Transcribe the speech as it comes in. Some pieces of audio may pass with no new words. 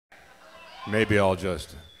Maybe I'll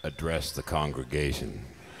just address the congregation.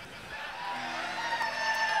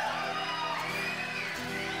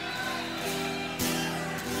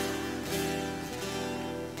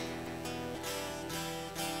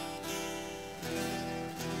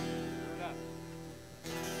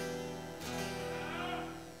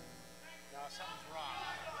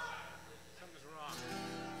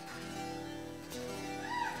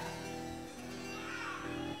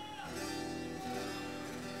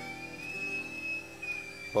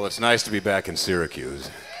 Well, it's nice to be back in Syracuse.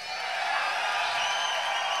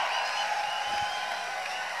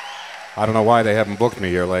 I don't know why they haven't booked me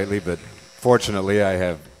here lately, but fortunately I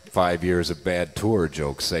have 5 years of bad tour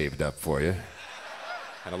jokes saved up for you.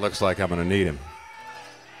 And it looks like I'm going to need them.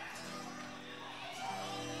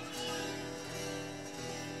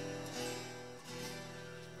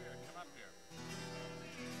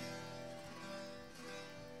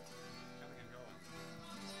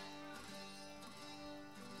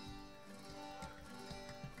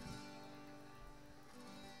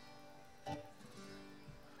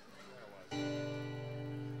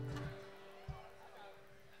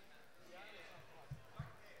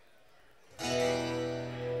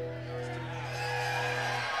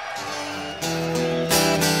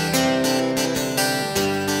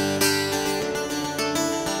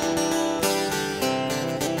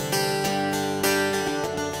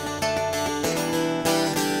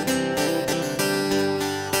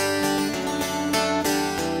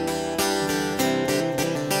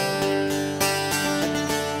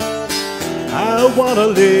 I wanna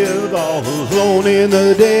live all alone in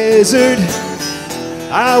the desert.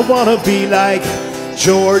 I wanna be like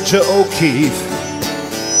Georgia O'Keeffe.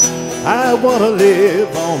 I wanna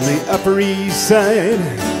live on the Upper East Side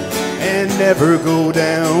and never go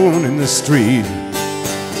down in the street.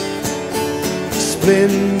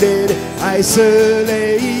 Splendid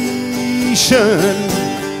isolation,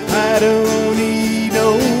 I don't need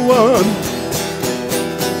no one.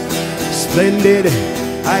 Splendid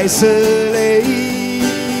isolation.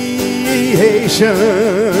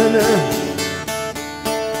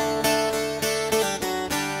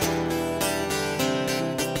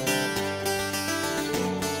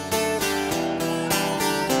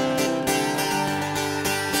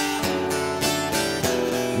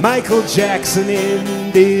 Michael Jackson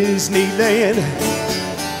in Disneyland,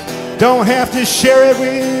 don't have to share it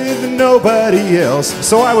with nobody else.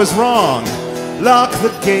 So I was wrong. Lock the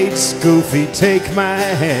gates, Goofy, take my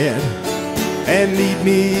hand and lead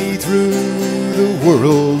me through the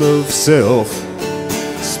world of self.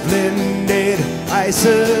 Splendid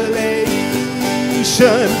isolation,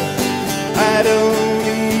 I don't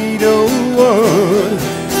need no one.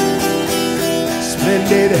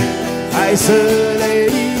 Splendid isolation.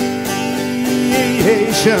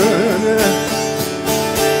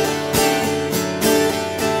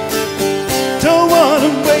 Don't want to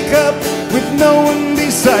wake up with no one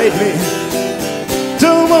beside me.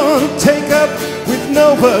 Don't want to take up with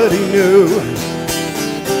nobody new.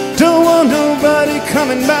 Don't want nobody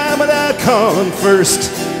coming by without calling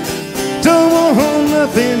first. Don't want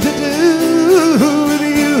nothing to do with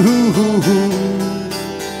you.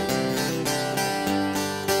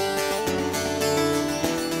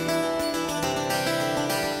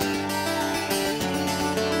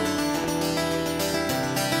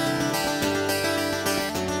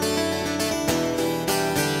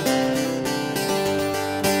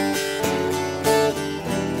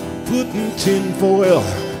 Putting tinfoil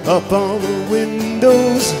up on the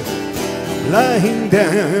windows, lying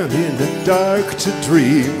down in the dark to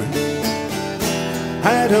dream.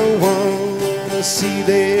 I don't want to see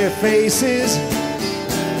their faces,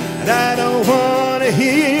 and I don't want to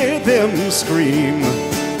hear them scream.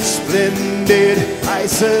 Splendid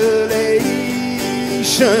isolation,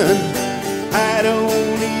 I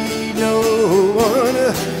don't need no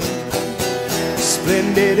one.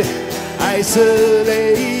 Splendid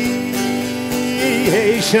isolation.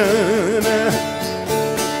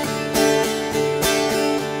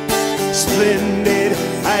 Splendid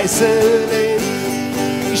isolation,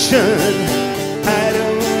 I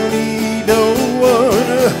don't need no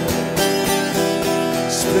one.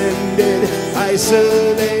 Splendid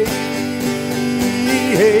isolation.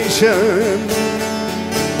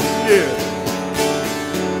 Yeah.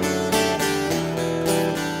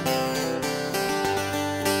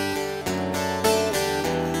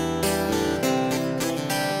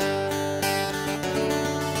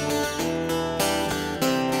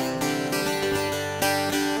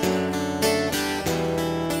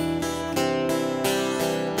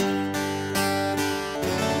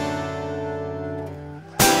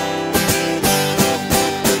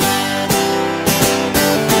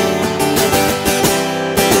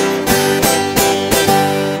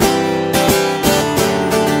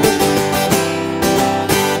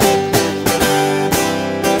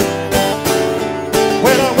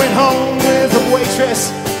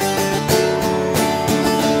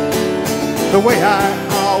 the way I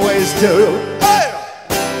always do. Hey!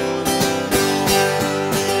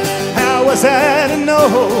 How was I to know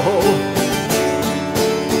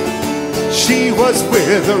she was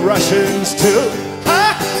with the Russians too?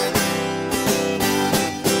 Huh?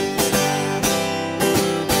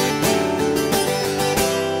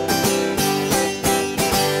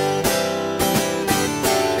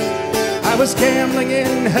 I was gambling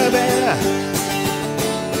in Havana.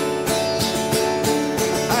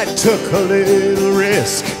 I took a little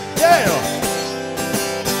risk. Yeah.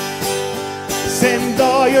 Send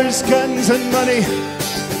lawyers, guns, and money.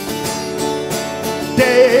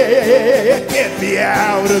 Yeah, get me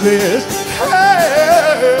out of this.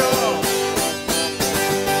 Hey.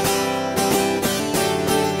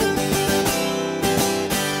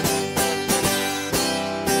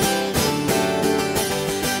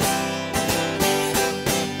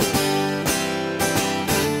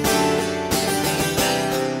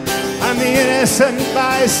 I'm the innocent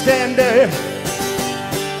bystander,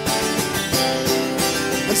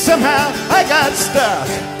 and somehow I got stuck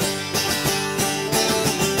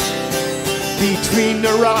between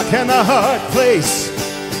the rock and the hard place,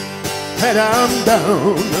 and I'm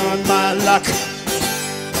down on my luck.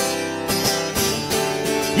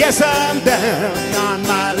 Yes, I'm down on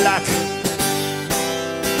my luck,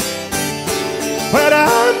 but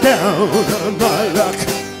I'm down on my luck.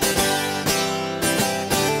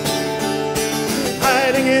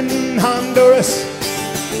 Hiding in Honduras,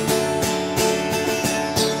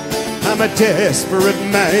 I'm a desperate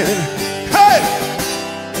man. Hey!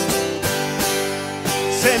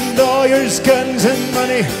 Send lawyers, guns, and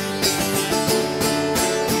money.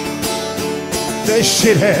 The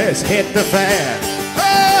shit has hit the fan.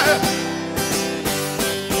 Hey!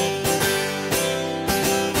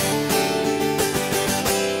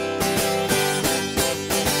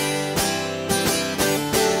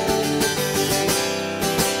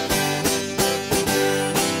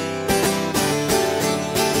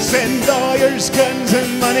 Send lawyers, guns,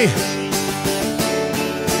 and money.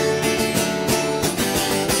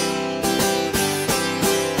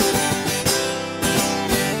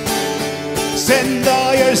 Send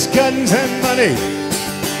lawyers, guns, and money.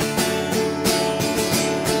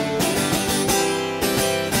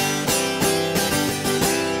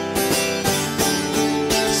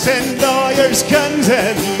 Send lawyers, guns,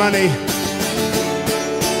 and money.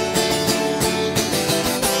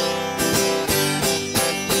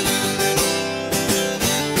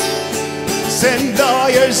 Send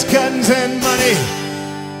lawyers, guns, and money.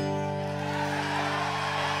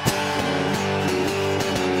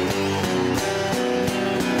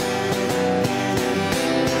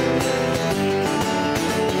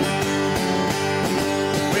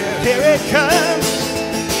 Well, here it comes,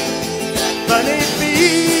 funny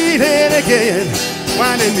beating again,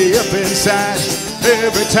 winding me up inside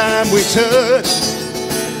every time we touch.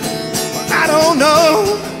 I don't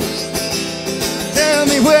know, tell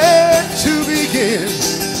me where to begin,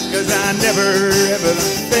 'cause I never ever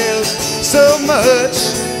felt so much.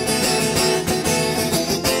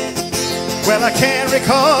 Well, I can't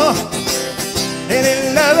recall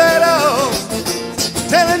any love at all,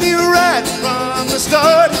 telling you right from the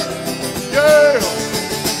start, girl,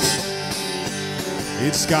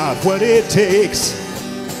 it's got what it takes.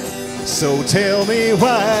 So tell me,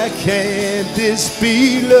 why can't this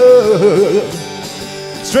be love?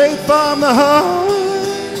 Straight from the heart.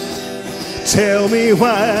 Tell me,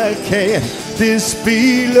 why can't this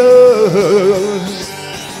be love?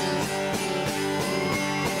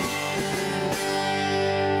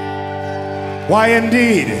 Why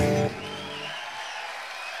indeed?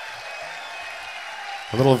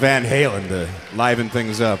 A little Van Halen to liven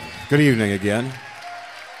things up. Good evening again.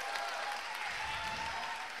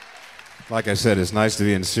 Like I said, it's nice to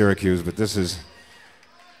be in Syracuse, but this is,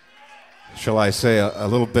 shall I say, a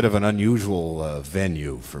little bit of an unusual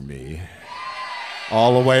venue for me.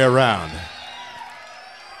 All the way around.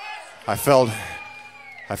 I felt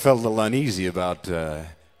a little uneasy about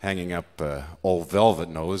hanging up old Velvet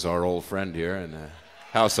Nose, our old friend here, in the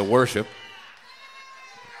house of worship.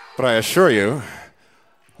 But I assure you,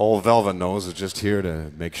 old Velvet Nose is just here to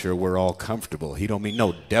make sure we're all comfortable. He don't mean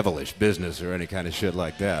no devilish business or any kind of shit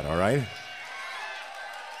like that, all right?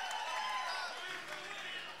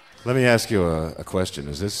 Let me ask you a question.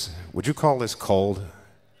 Would you call this cold?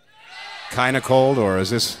 Kind of cold, or is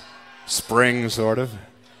this spring, sort of?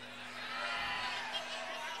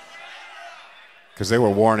 Because they were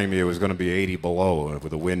warning me it was going to be 80 below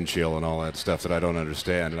with a wind chill and all that stuff that I don't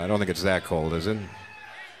understand, and I don't think it's that cold, is it?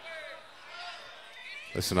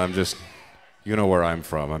 Listen, you know where I'm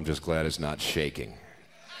from. I'm just glad it's not shaking.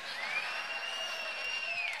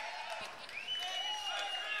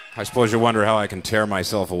 I suppose you wonder how I can tear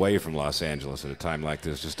myself away from Los Angeles at a time like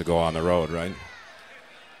this just to go on the road, right?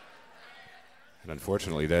 And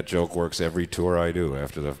unfortunately, that joke works every tour I do,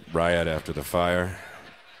 after the riot, after the fire.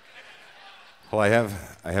 Well,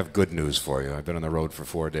 I have good news for you. I've been on the road for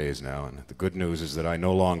 4 days now, and the good news is that I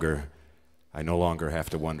no longer have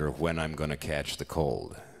to wonder when I'm going to catch the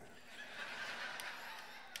cold.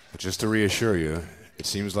 But just to reassure you, it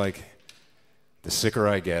seems like the sicker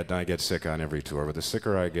I get, and I get sick on every tour, but the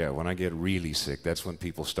sicker I get, when I get really sick, that's when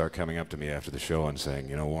people start coming up to me after the show and saying,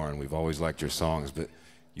 you know, Warren, we've always liked your songs, but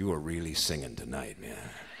you were really singing tonight, man.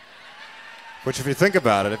 Which, if you think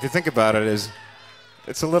about it,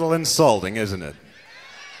 it's a little insulting, isn't it?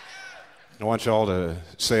 I want you all to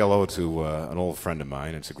say hello to an old friend of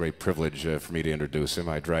mine. It's a great privilege for me to introduce him.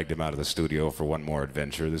 I dragged him out of the studio for one more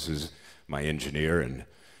adventure. This is my engineer and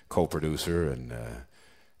co-producer and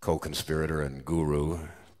co-conspirator and guru,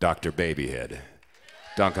 Dr. Babyhead,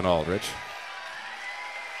 Duncan Aldrich.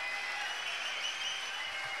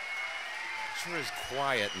 Sure is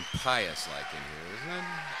quiet and pious like in here, isn't it?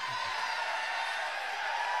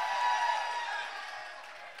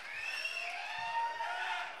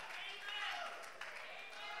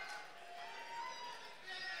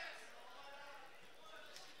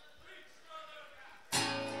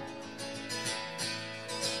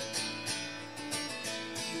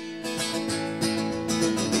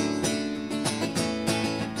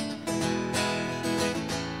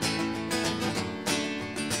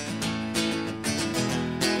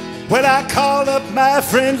 Well, I called up my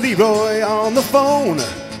friend Leroy on the phone.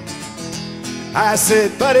 I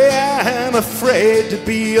said, buddy, I'm afraid to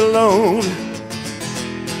be alone,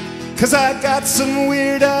 'cause I got some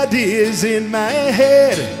weird ideas in my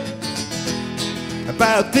head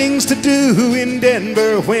about things to do in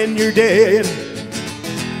Denver when you're dead.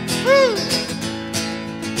 Woo!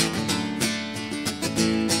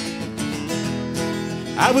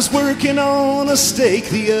 I was working on a steak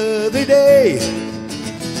the other day.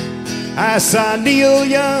 I saw Neil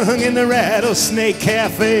Young in the Rattlesnake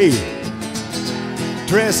Cafe,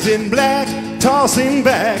 dressed in black, tossing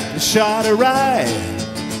back a shot of rye,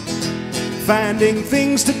 finding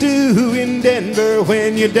things to do in Denver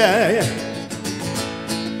when you die.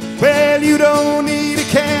 Well, you don't need a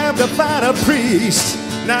cab to find a priest,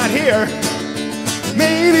 not here.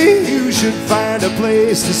 Maybe you should find a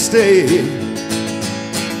place to stay,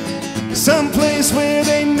 someplace where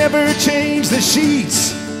they never change the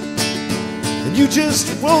sheets, and you just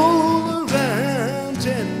roll around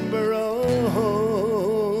Denver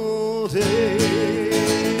all day.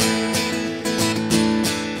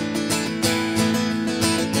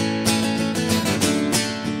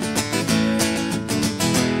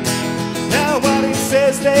 Now Wally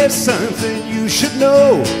says there's something you should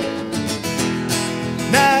know.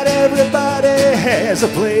 Not everybody has a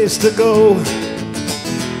place to go,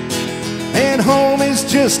 and home is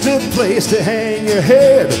just a place to hang your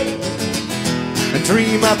head and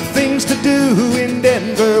dream up things to do in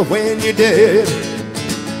Denver when you're dead.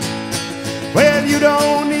 Well, you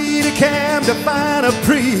don't need a cab to find a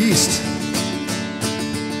priest.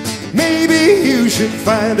 Maybe you should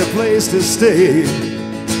find a place to stay,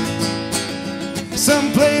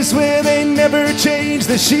 someplace where they never change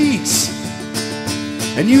the sheets,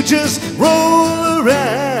 and you just roll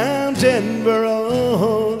around Denver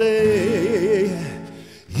all day.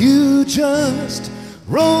 You just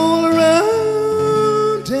roll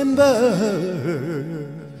around Denver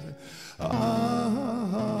all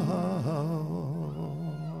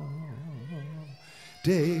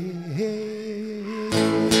day.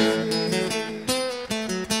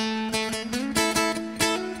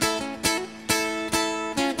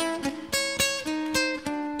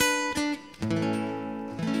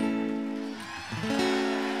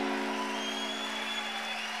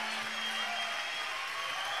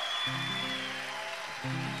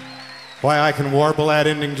 Why, I can warble that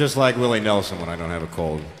ending just like Willie Nelson when I don't have a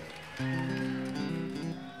cold.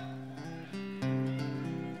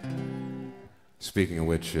 Speaking of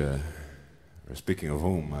which, or speaking of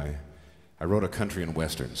whom, I wrote a country and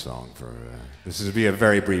western song for, this is to be a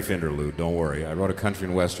very brief interlude, don't worry. I wrote a country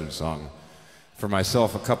and western song for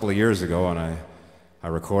myself a couple of years ago, and I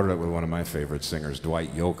recorded it with one of my favorite singers,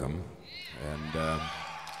 Dwight Yoakam. And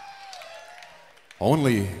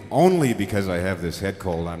only because I have this head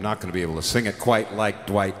cold, I'm not going to be able to sing it quite like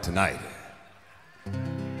Dwight tonight.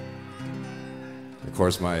 Of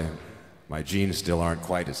course, my jeans still aren't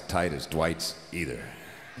quite as tight as Dwight's either,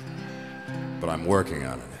 but I'm working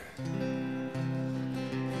on it.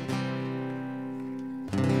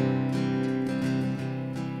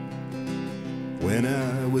 When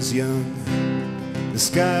I was young, the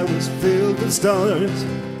sky was filled with stars.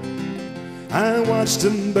 I watched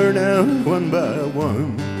them burn out one by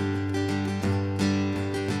one.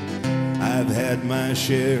 I've had my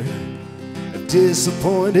share of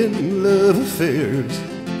disappointing love affairs,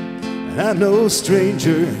 and I'm no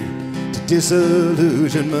stranger to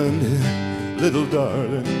disillusionment, little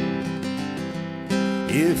darling.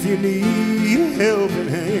 If you need a helping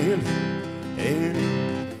hand, and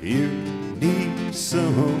if you need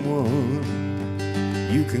someone,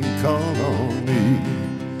 you can call on me,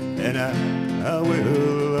 and I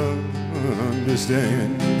will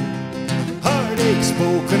understand. Heartache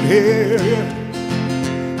spoken here,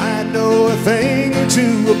 I know a thing or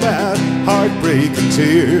two about heartbreak and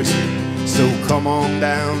tears. So come on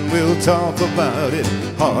down, we'll talk about it.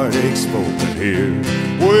 Heartache spoken here.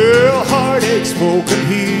 Well, heartache spoken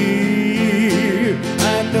here.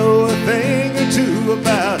 I know a thing or two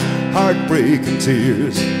about heartbreak and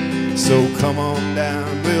tears. So come on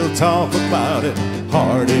down, we'll talk about it.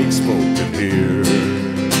 Heartache spoken here.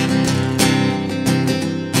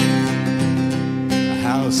 A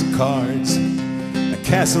house of cards, a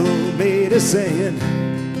castle made of sand.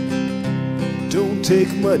 Don't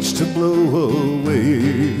take much to blow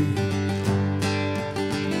away.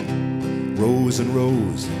 Rows and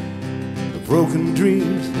rows of broken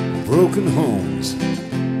dreams, broken homes,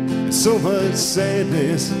 and so much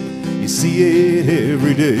sadness, you see it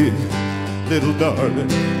every day, little darling.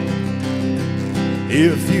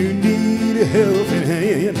 If you need a helping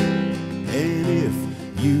hand, and if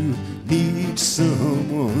you need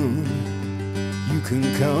someone, you can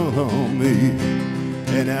count on me,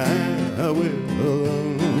 and I will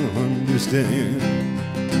understand.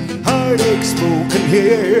 Heartache spoken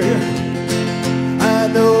here, I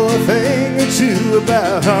know a thing or two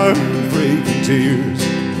about heartbreak and tears.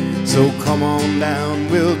 So come on down,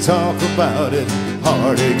 we'll talk about it.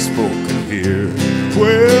 Heartache spoken here.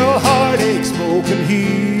 Well, heartache spoken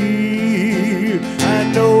here, I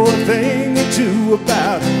know a thing or two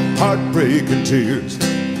about heartbreak and tears.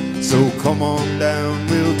 So come on down,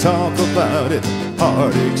 we'll talk about it.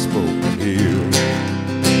 Heartache spoken here.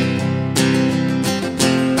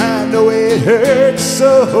 I know it hurts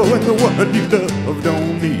so when the one you love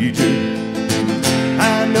don't need you.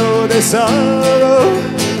 I know there's sorrow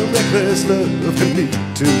and the reckless love can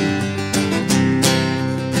lead to.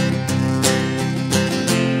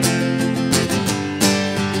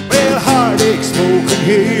 Well, heartache spoken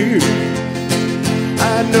here,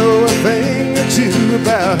 I know a thing or two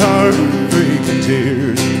about heartbreak and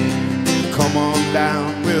tears. Come on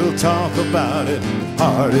down, we'll talk about it.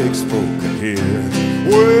 Heartache spoken here.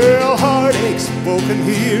 Well, heartache spoken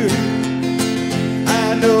here,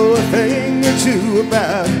 I know a thing or two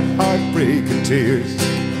about heartbreak and tears.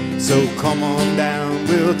 So come on down,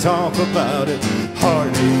 we'll talk about it.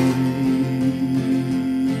 Heartache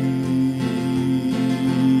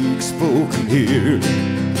spoken here.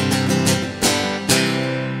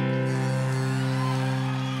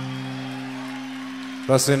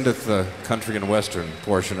 Thus endeth the country and western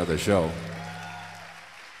portion of the show.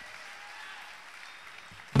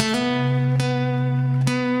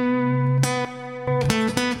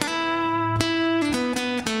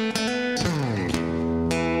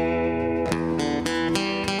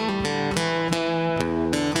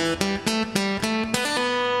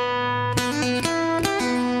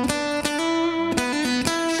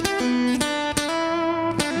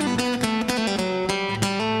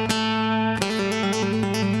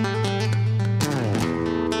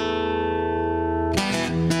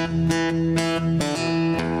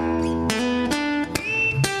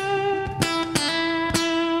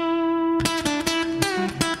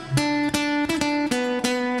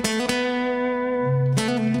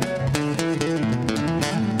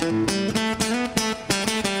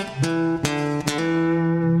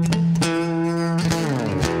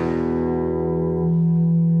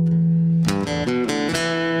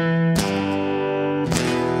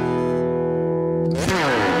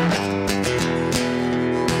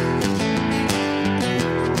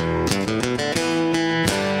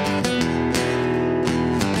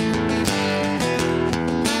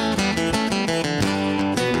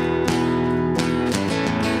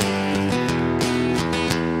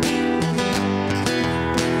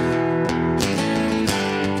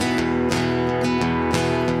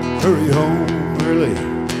 Hurry home early,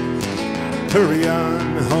 hurry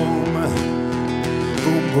on home.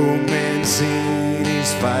 Boom Boom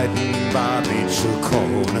Mancini's fighting Bobby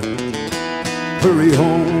Chacon. Hurry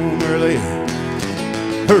home early,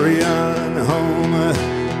 hurry on home.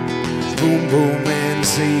 Boom Boom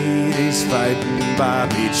Mancini's fighting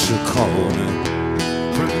Bobby Chacon.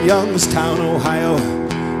 From Youngstown, Ohio,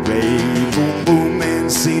 Ray Boom Boom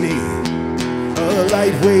Mancini, a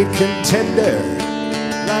lightweight contender,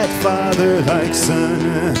 like father, like son.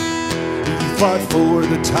 He fought for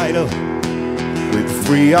the title with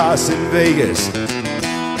Frias in Vegas,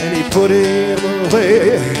 and he put him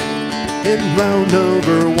away in round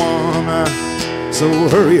number 1. So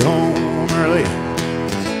hurry home early,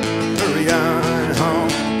 hurry on home.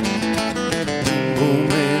 Boom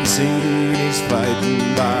Mancini's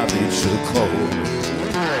fighting Bobby Chacon.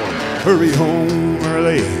 Hurry home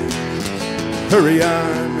early, hurry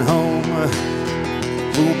on home.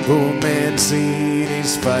 Boom Boom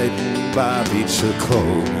Mancini's fighting Bobby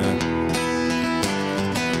Chacon.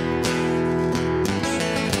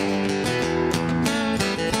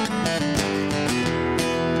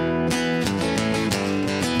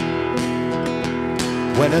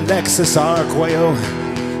 When Alexis Arguello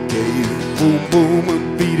gave Boom Boom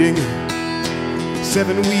a beating,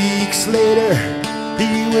 7 weeks later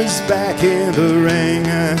he was back in the ring.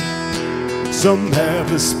 Some have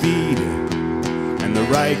the speed and the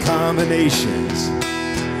right combinations.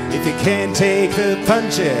 If you can't take the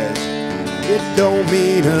punches, it don't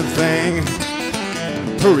mean a thing.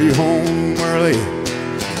 Hurry home early,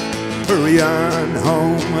 hurry on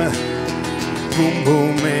home. Boom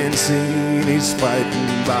Boom Mancini's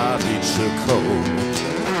fighting Bobby Chacon.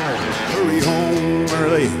 Hurry home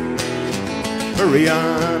early, hurry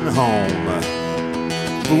on home.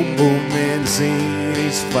 Boom Boom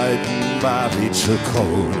Mancini's fighting Bobby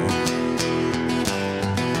Chacon.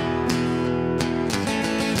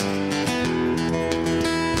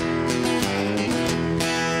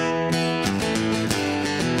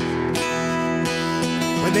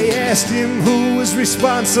 When they asked him who was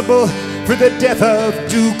responsible for the death of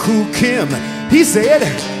Dooku Kim, he said,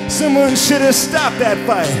 someone should have stopped that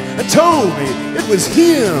fight and told me it was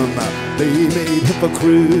him. They made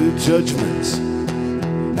hypocrite judgments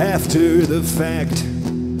after the fact.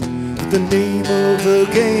 The name of the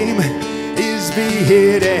game is be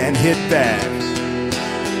hit and hit back.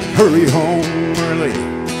 Hurry home early,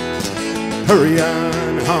 hurry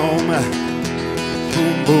on home.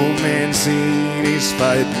 Boom Boom Mancini's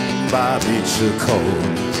fighting Bobby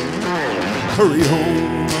Chacon. Hurry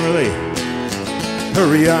home early,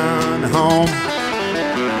 hurry on home.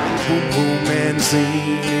 Boom Boom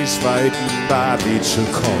Mancini's fighting Bobby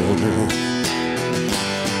Chacon.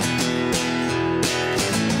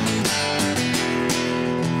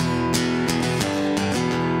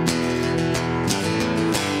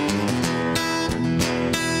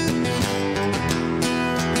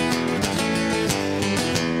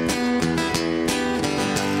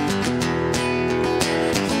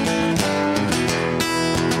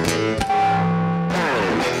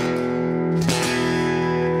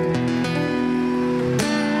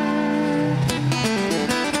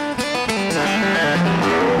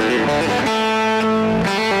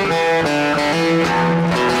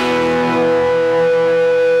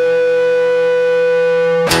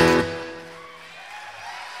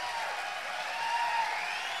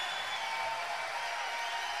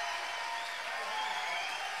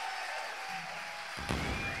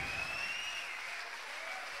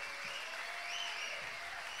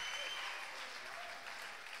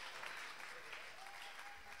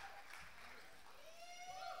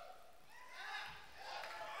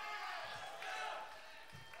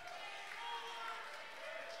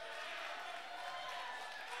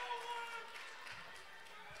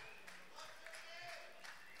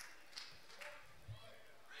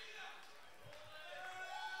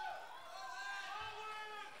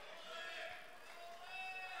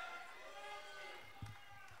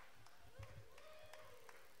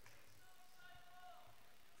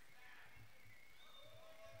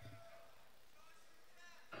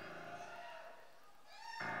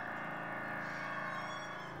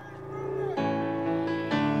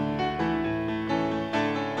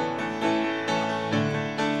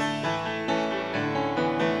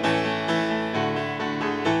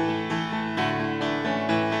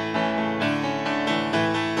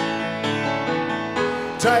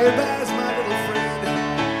 Tired as my little friend,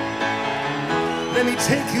 let me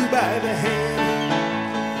take you by the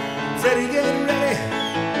hand. Freddie, get ready,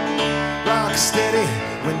 rock steady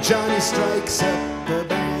when Johnny strikes up the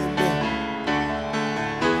band.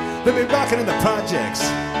 Let me rockin' in the projects,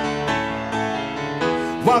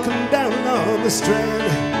 walking down on the Strand.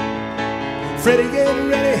 Freddie, get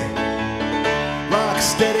ready, rock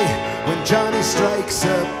steady when Johnny strikes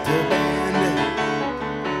up the band.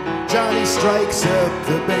 Johnny strikes up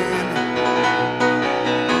the band.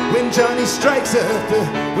 When Johnny strikes up the,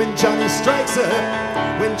 when Johnny strikes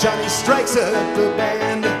up, when Johnny strikes up the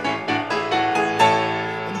band.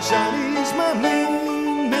 And Johnny's my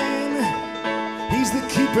main man. He's the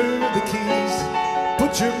keeper of the keys,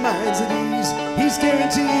 your mind's at ease. He's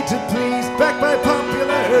guaranteed to please, backed by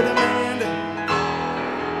popular demand.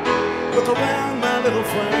 Look around, my little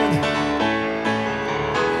friend.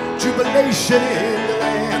 Jubilation in the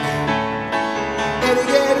land. Ready,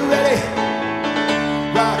 get ready.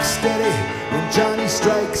 Rock steady when Johnny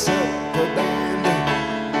strikes up the band.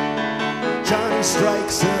 Johnny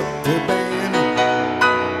strikes up the band.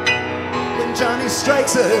 When Johnny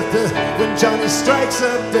strikes up the, when Johnny strikes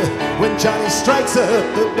up the, when Johnny strikes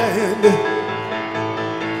up the band.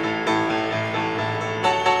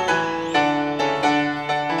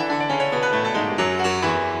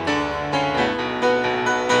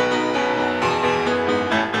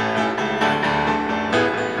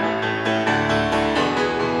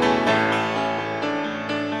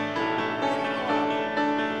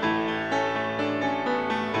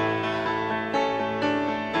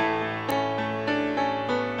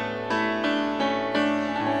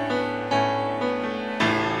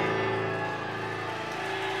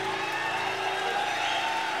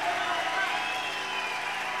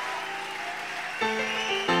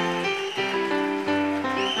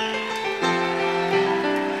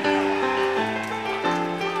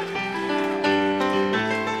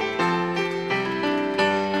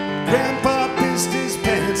 Grandpa pissed his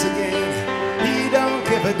pants again. He don't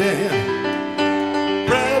give a damn.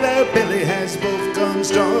 Brother Billy has both guns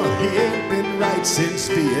drawn. He ain't been right since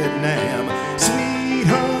Vietnam. Sweet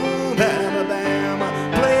home Alabama,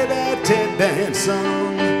 play that Ted Band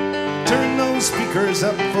song. Turn those speakers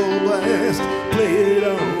up full blast. Play it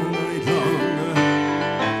all night long.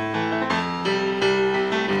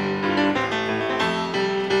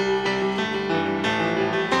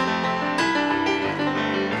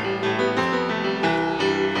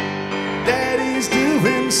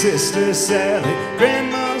 Sister Sally,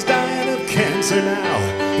 Grandma's dying of cancer now.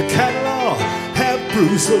 The cattle all have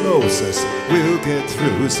brucellosis. We'll get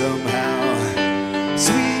through somehow.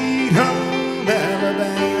 Sweet home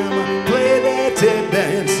Alabama, play that Ted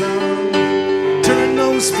Band song. Turn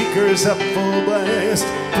those speakers up full blast.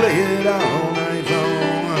 Play it all night long.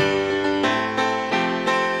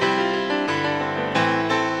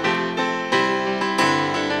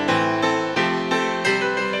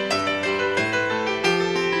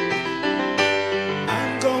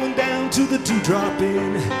 To the Dewdrop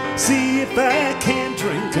Inn, see if I can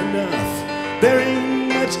drink enough. There ain't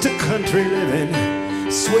much to country living.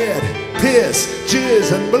 Sweat, piss,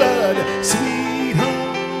 jizz, and blood. Sweet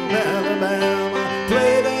home Alabama,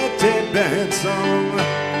 play that Ted Band song.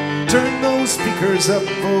 Turn those speakers up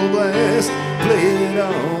full blast. Play it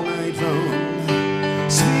all night long.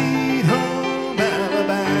 Sweet home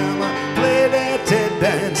Alabama, play that Ted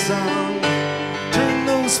Band song. Turn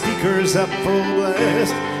those speakers up full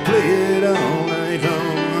blast. Play it all night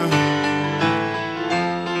long.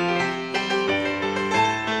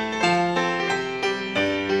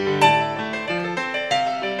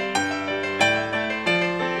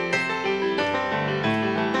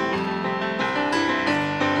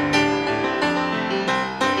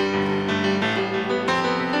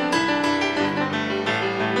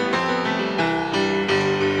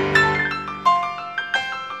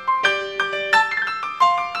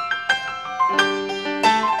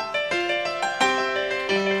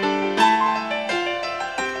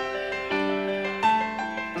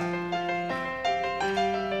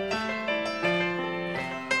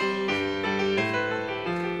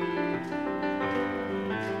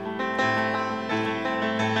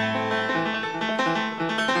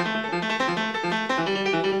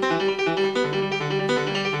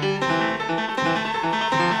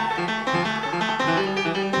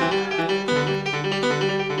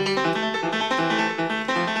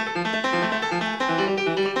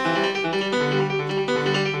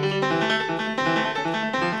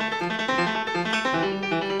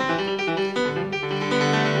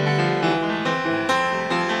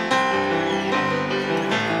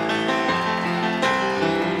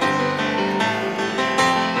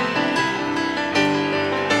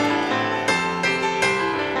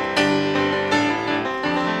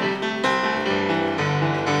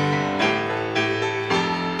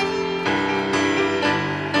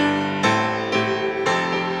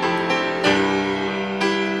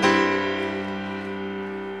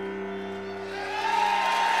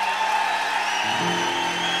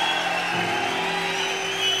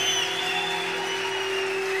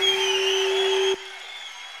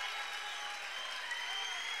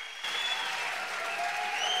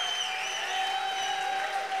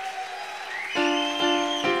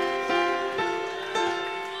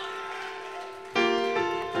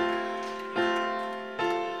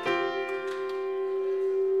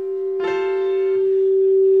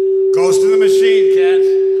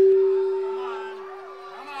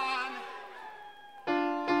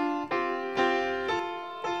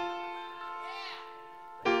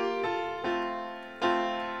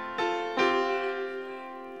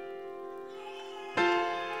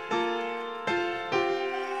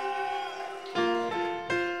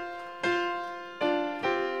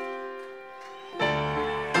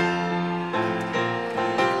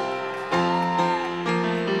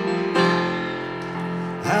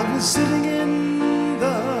 I was sitting in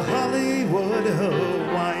the Hollywood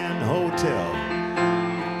Hawaiian Hotel.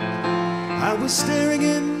 I was staring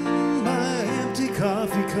in my empty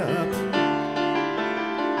coffee cup,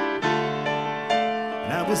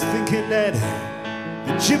 and I was thinking that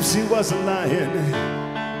the gypsy wasn't lying.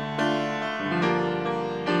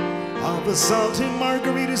 All the salty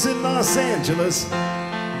margaritas in Los Angeles,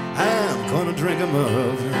 I'm gonna drink them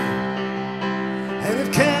up. And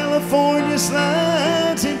if California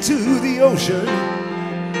slides into the ocean,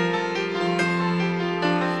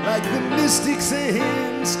 like the mystics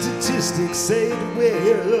and statistics say it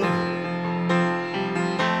will,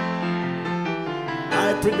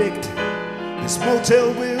 I predict this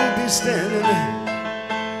motel will be standing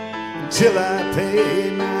until I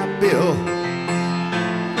pay my bill.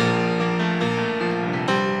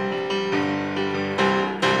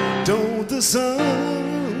 Don't the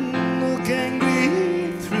sun look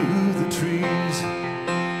angry through the trees?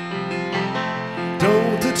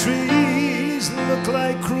 Don't the trees look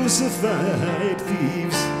like crucified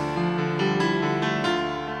thieves?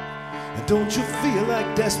 And don't you feel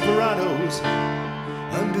like desperados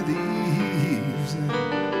under the eaves?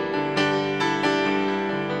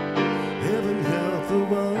 Heaven help the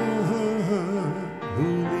one who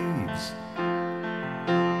leaves.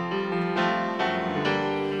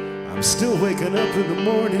 I'm still waking up in the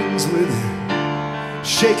mornings with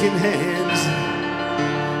shaking hands,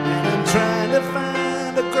 and I'm trying to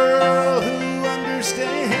find a girl who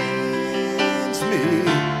understands me.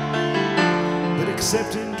 But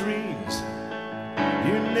except in dreams,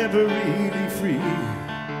 you're never really free.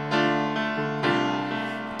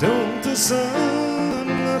 Don't the sun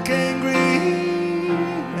look angry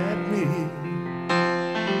at me?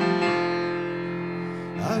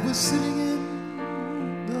 I was sitting in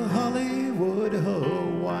the Hollywood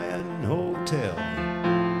Hawaiian Hotel,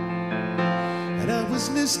 and I was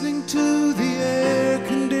listening to the air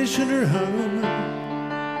conditioner hum,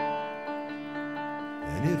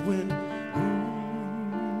 and it went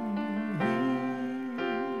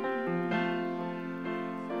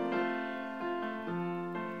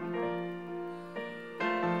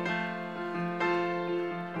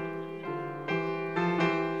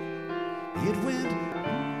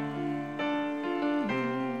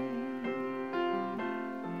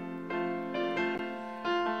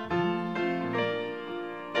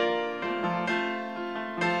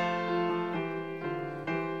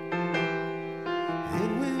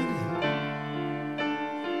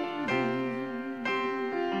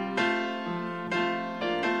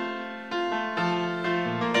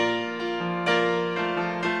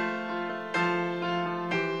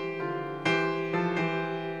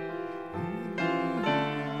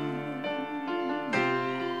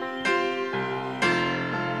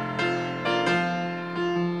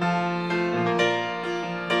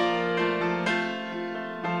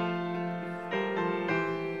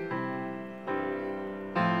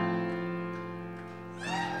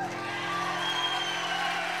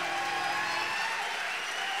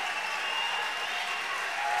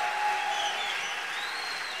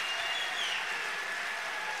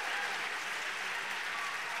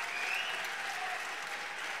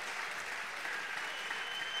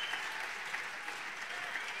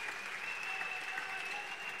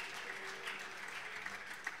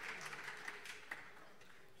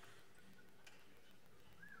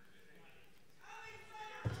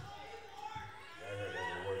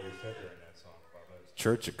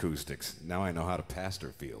church acoustics. Now I know how the pastor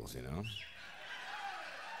feels, you know?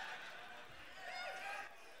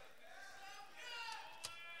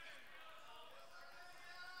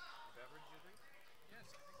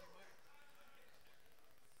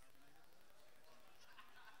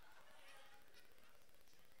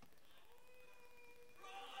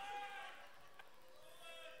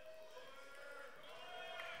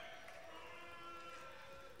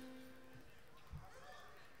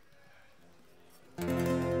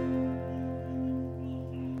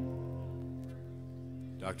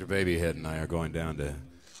 Dr. Babyhead and I are going down to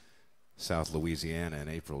South Louisiana in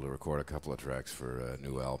April to record a couple of tracks for a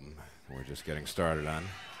new album we're just getting started on.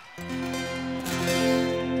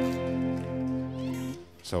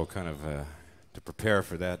 So kind of to prepare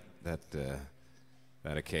for that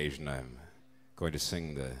occasion, I'm going to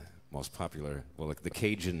sing the most popular, well, like the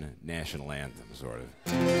Cajun national anthem, sort of.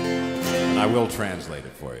 And I will translate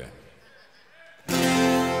it for you.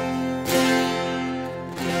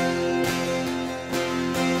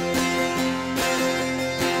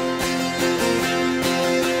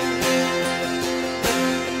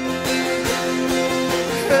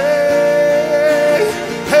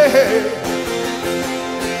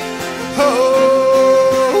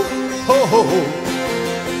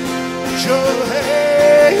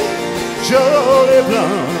 Hey, jolly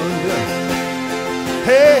blonde.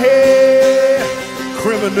 Hey,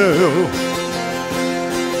 criminal.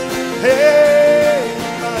 Hey,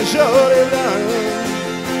 my jolly blonde.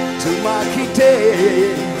 To my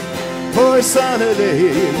kitty, poor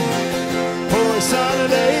Sunday, poor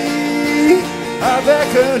Sunday. I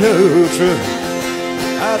beckon her,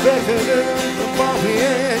 I beckon her for Bobby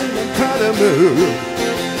and cardamom.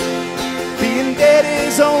 Being dead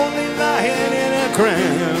is only lying in a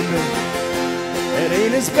crowd. It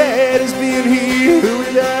ain't as bad as being here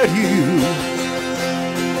without you.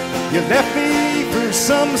 You left me for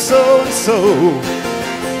some so-and-so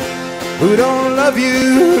who don't love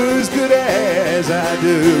you as good as I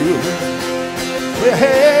do. Well,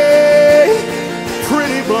 hey,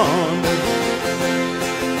 pretty blonde.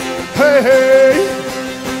 Hey, hey,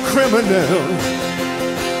 criminal.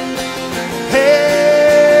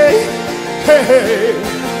 Hey, hey, hey.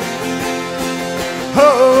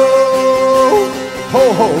 Ho,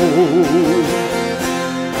 ho, ho.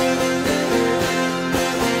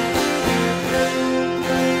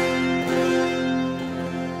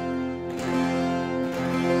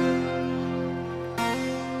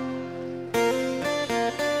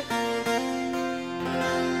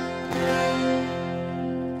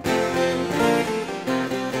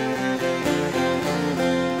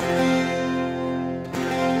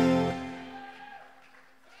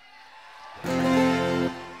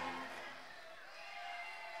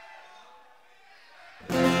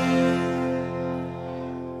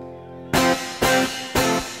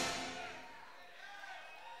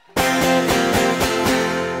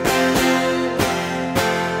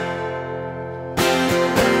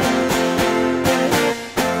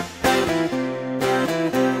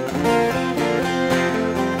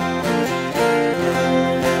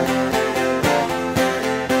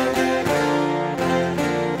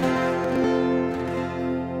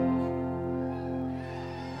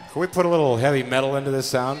 Can we put a little heavy metal into this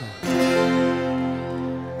sound?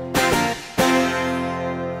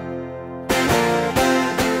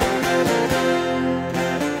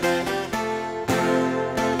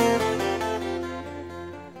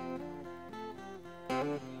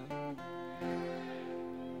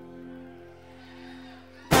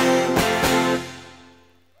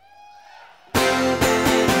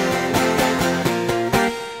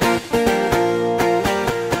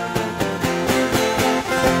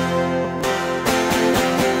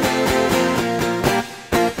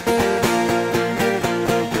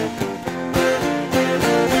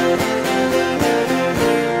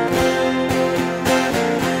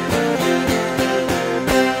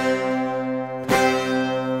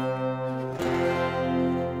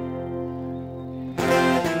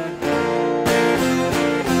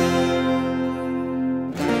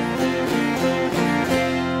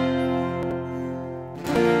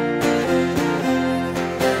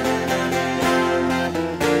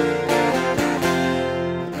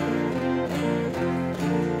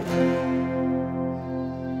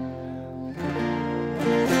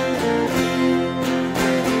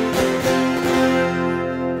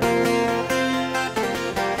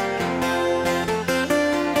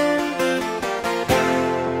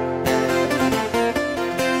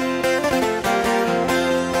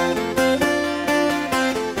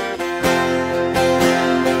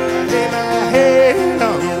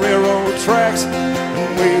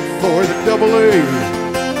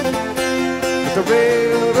 But the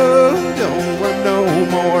railroad don't run no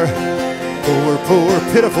more. Poor, poor,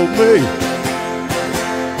 pitiful me.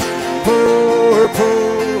 Poor,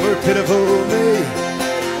 poor, pitiful me.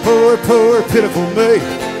 Poor, poor, pitiful me.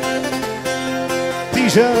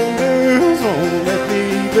 These young girls won't let me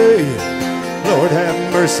be. Lord have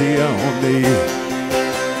mercy on me.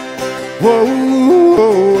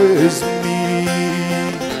 Woe is me.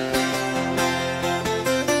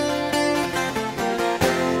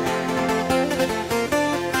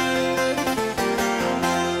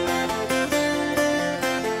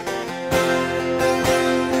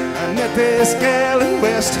 This gal in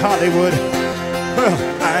West Hollywood, well,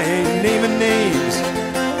 I ain't naming names.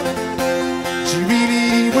 She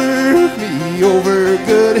really worked me over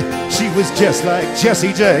good. She was just like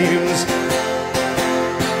Jesse James.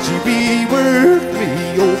 She really worked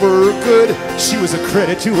me over good. She was a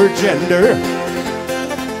credit to her gender.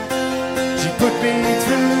 She put me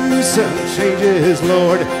through some changes,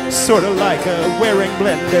 Lord, sort of like a wearing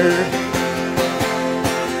blender.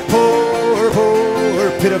 Poor,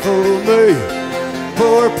 poor, pitiful me.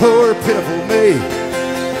 Poor, poor, pitiful me.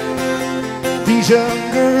 These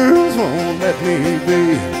young girls won't let me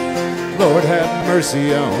be. Lord have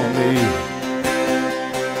mercy on me.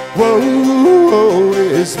 woe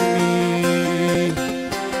is me.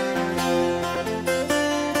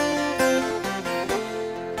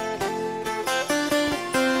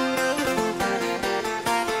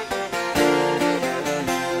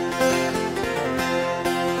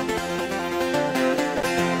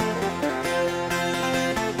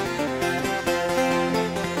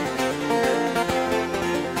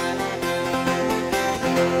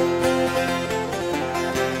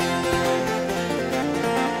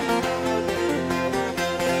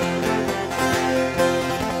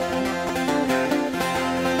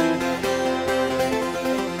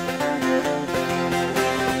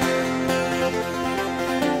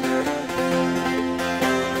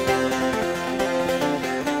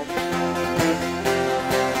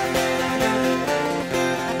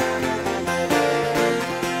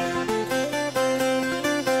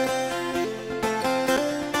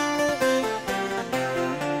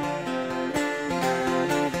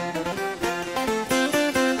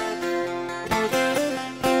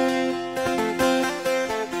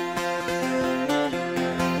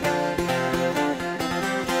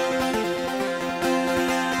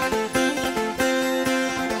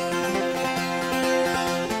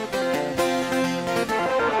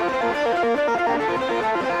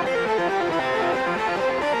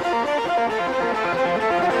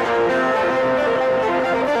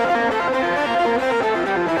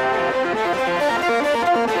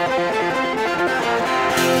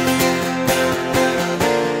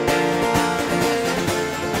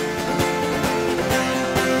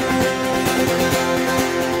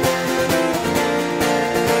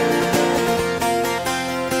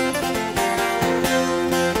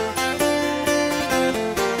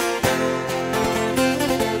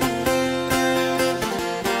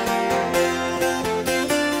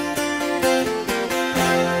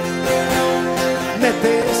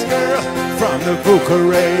 The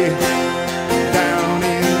Bucharey down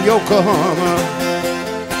in Yokohama.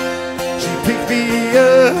 She picked me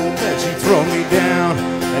up and she threw me down,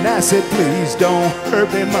 and I said, please don't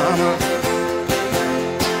hurt me, mama.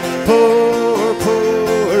 Poor,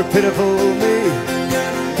 poor, pitiful me.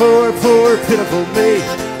 Poor, poor, pitiful me.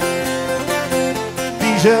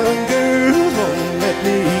 These young girls won't let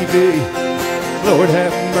me be. Lord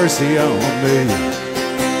have mercy on me.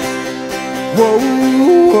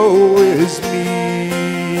 Woe is me.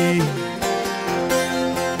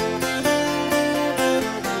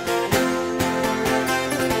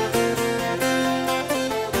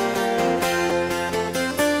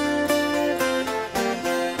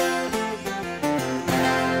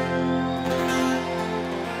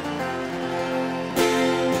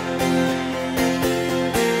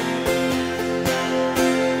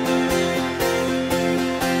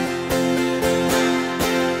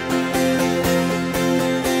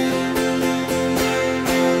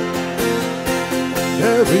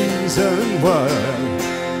 The reason why,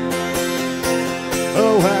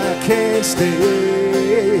 oh, I can't stay.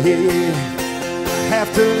 I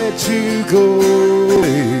have to let you go,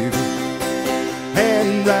 babe,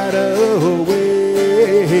 and right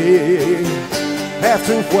away.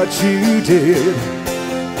 After what you did,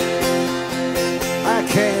 I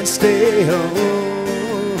can't stay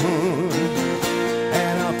home,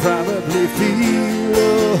 and I'll probably feel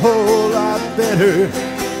a whole lot better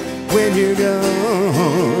when you're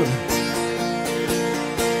gone.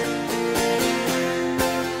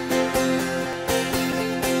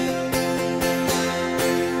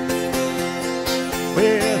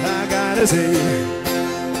 Well, I gotta say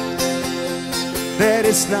that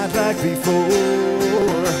it's not like before,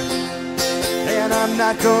 and I'm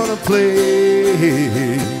not gonna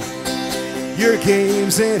play your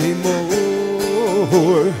games anymore.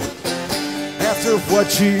 After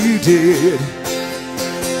what you did,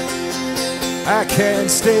 I can't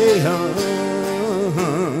stay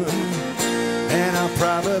home, and I'll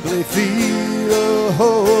probably feel a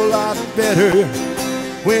whole lot better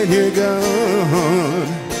when you're gone.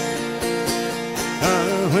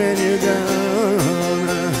 When you're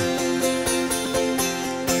gone.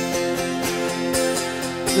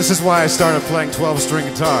 This is why I started playing 12-string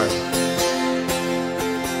guitar.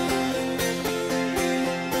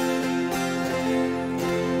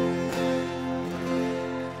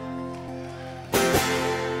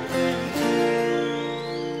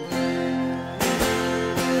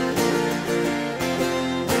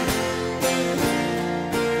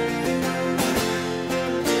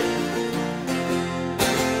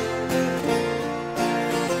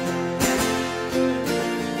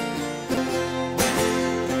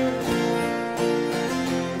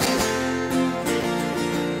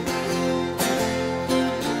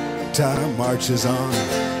 Time marches on,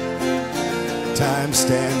 Time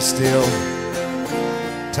stands still,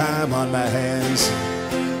 time on my hands,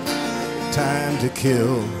 time to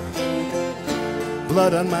kill.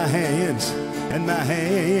 Blood on my hands and my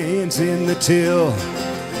hands in the till.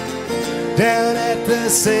 Down at the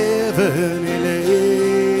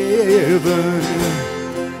 7-Eleven,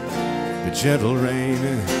 the gentle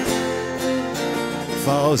rain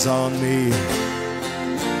falls on me,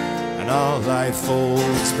 and all life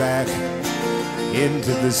folds back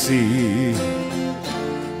into the sea.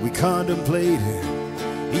 We contemplate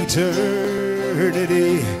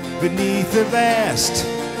eternity beneath the vast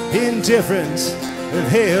indifference of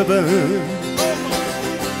heaven.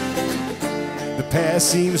 The past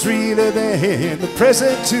seems realer than the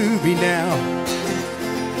present to be now.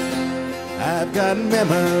 I've got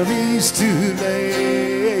memories to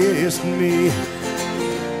last me.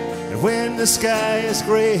 And when the sky is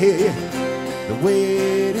gray, the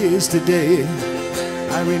way it is today,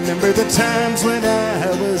 I remember the times when I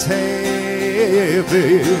was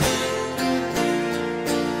happy.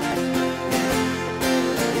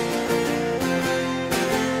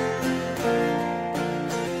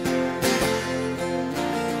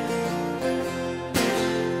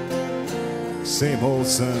 Same old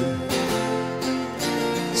sun,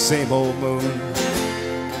 same old moon.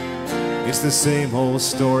 It's the same old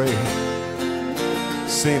story,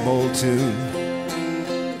 same old tune.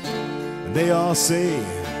 And they all say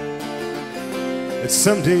that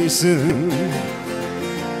someday soon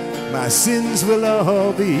my sins will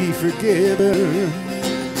all be forgiven.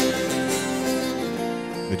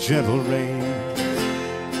 The gentle rain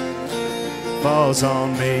falls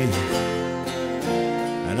on me,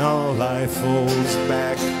 and all life folds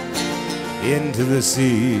back into the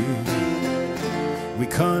sea. We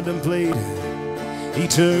contemplate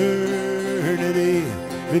eternity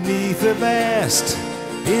beneath the vast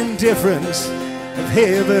indifference of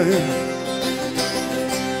heaven.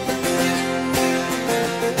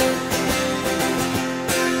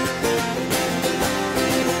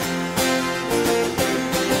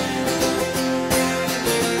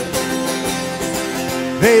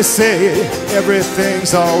 They say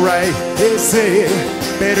everything's alright. They say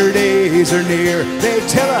better days are near. They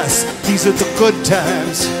tell us these are the good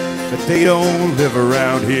times, but they don't live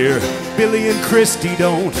around here. Billy and Christy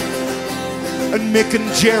don't, and Mick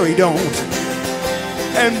and Jerry don't,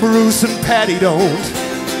 and Bruce and Patty don't.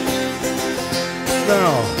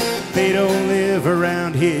 No, they don't live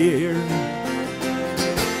around here.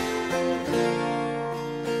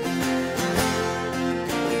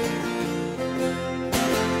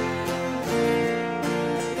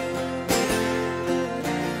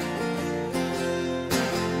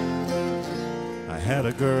 Had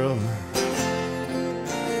a girl,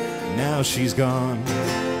 now she's gone.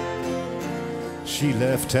 She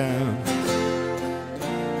left town,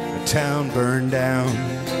 the town burned down.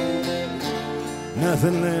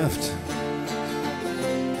 Nothing left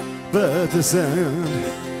but the sound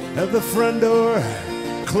of the front door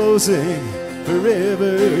closing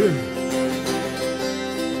forever.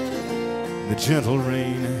 The gentle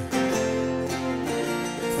rain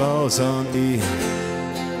falls on me,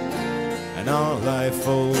 and all life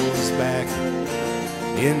folds back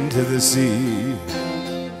into the sea.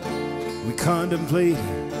 We contemplate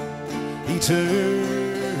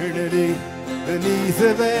eternity beneath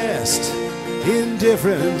the vast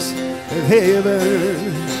indifference of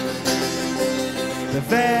heaven. The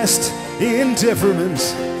vast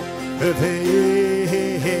indifference of heaven.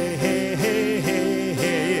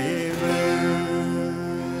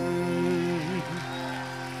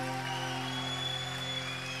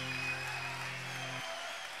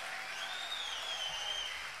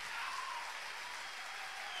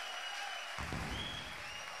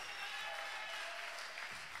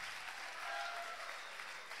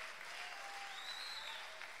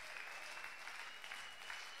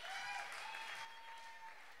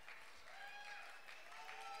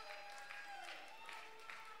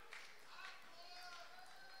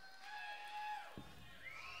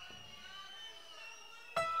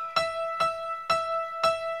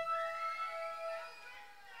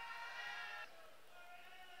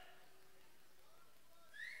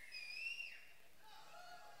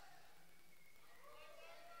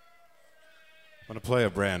 I'm going to play a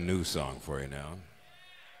brand new song for you now.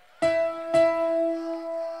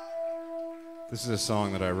 This is a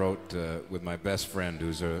song that I wrote with my best friend,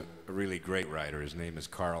 who's a really great writer. His name is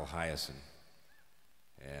Carl Hyacin.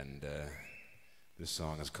 And this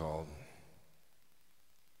song is called,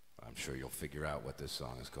 I'm sure you'll figure out what this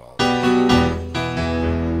song is called.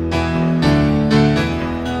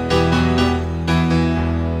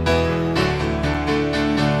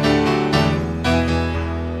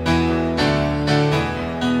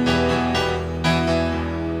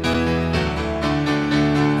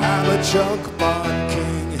 junk bond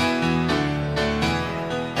king,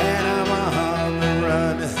 and I'm on the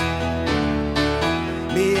run.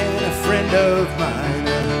 Me and a friend of mine,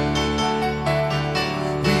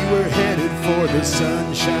 we were headed for the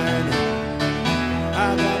sunshine.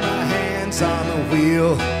 I got my hands on the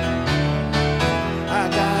wheel, I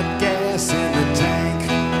got gas in the tank,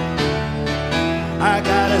 I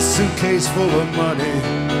got a suitcase full of money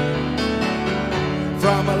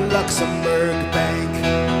from a Luxembourg bank.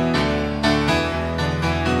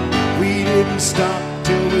 We didn't stop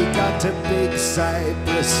till we got to Big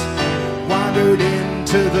Cypress, wandered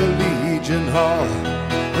into the Legion Hall.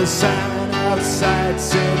 The sign outside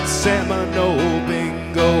said Seminole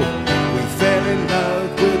Bingo. We fell in love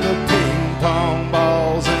with the ping pong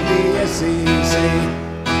balls and the SEC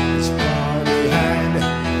is far behind.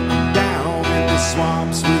 I'm down in the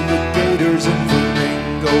swamps with the gators and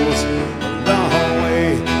flamingos, a long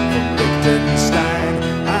way from Liechtenstein.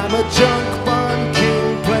 I'm a junk bond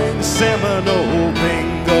king playing Seminole Bingo.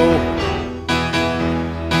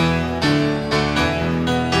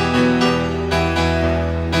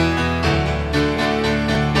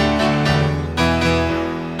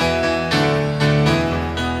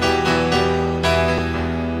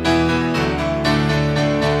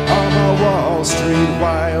 Wall Street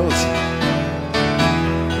wiles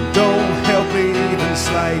don't help me even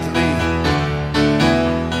slightly,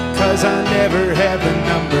 'cause I never have the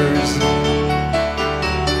numbers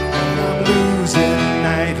and I'm losing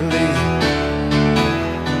nightly.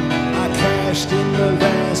 I cashed in the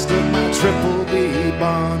last of my triple B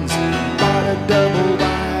bonds, bought a double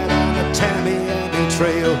wide on the Tamiami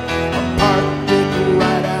Trail. I parked it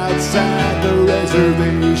right outside the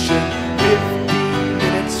reservation,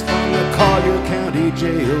 Collier County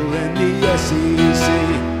Jail, and the SEC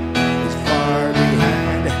is far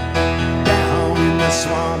behind. Down in the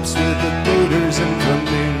swamps with the gators and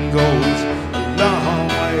flamingos, a long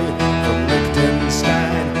way from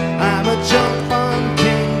Liechtenstein. I'm a junk bond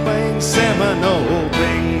king playing Seminole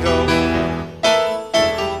Bingo.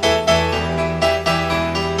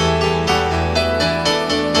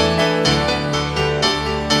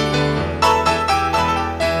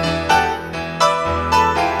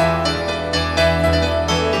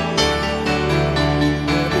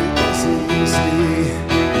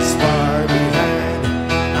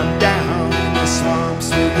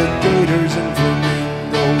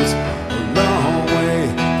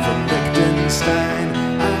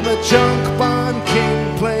 Junk bond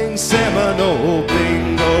king playing Seminole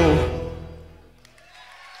Bingo.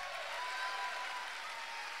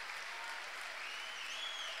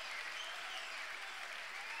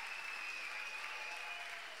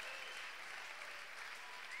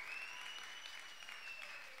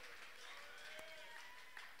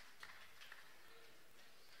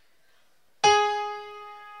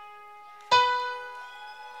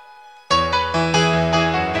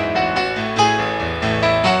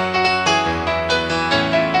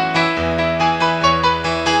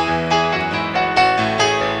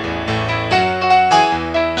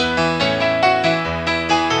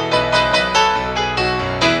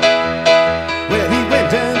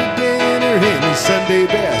 Sunday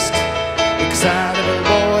best, excitable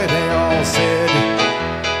boy, they all said.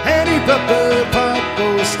 And he put the pop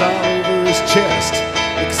roast all over his chest.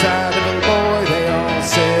 Excitable boy, they all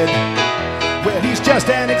said. Well, he's just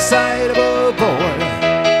an excitable boy.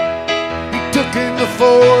 He took in the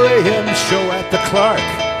 4 a.m. show at the Clark.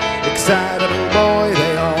 Excitable boy,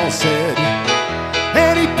 they all said.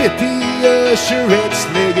 And he bit the usherette's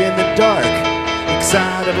leg in the dark.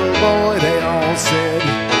 Excitable boy, they all said.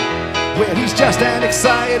 Well, he's just an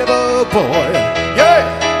excitable boy. Yeah!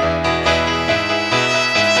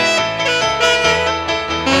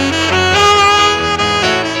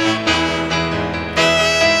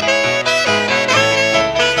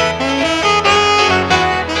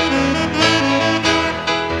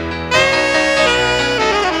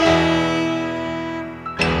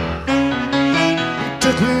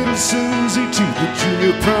 Took little Susie to the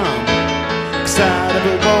junior prom.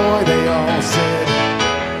 Excitable boy, they all said.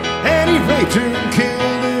 And he raped her and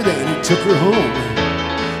killed her, then he took her home.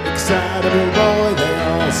 Excitable boy, they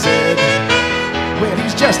all said. Well,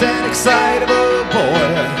 he's just an excitable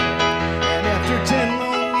boy. And after 10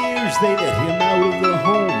 long years, they let him out of the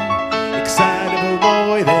home. Excitable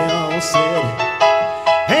boy, they all said.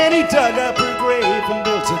 And he dug up her grave and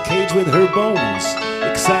built a cage with her bones.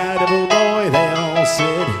 Excitable boy, they all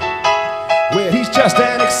said. Well, he's just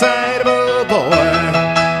an excitable boy.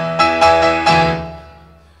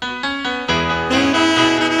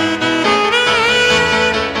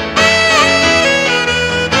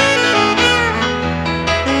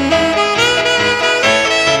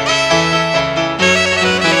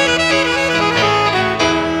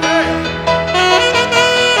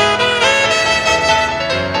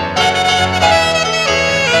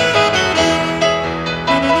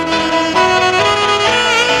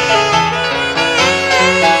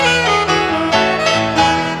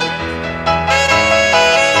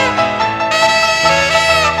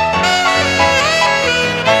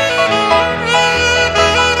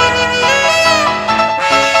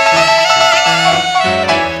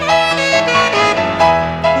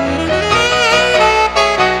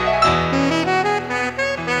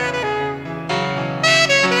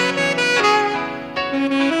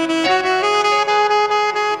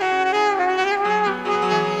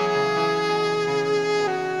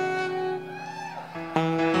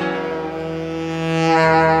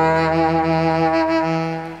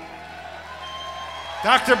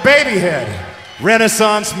 Dr. Babyhead,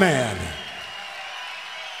 Renaissance Man.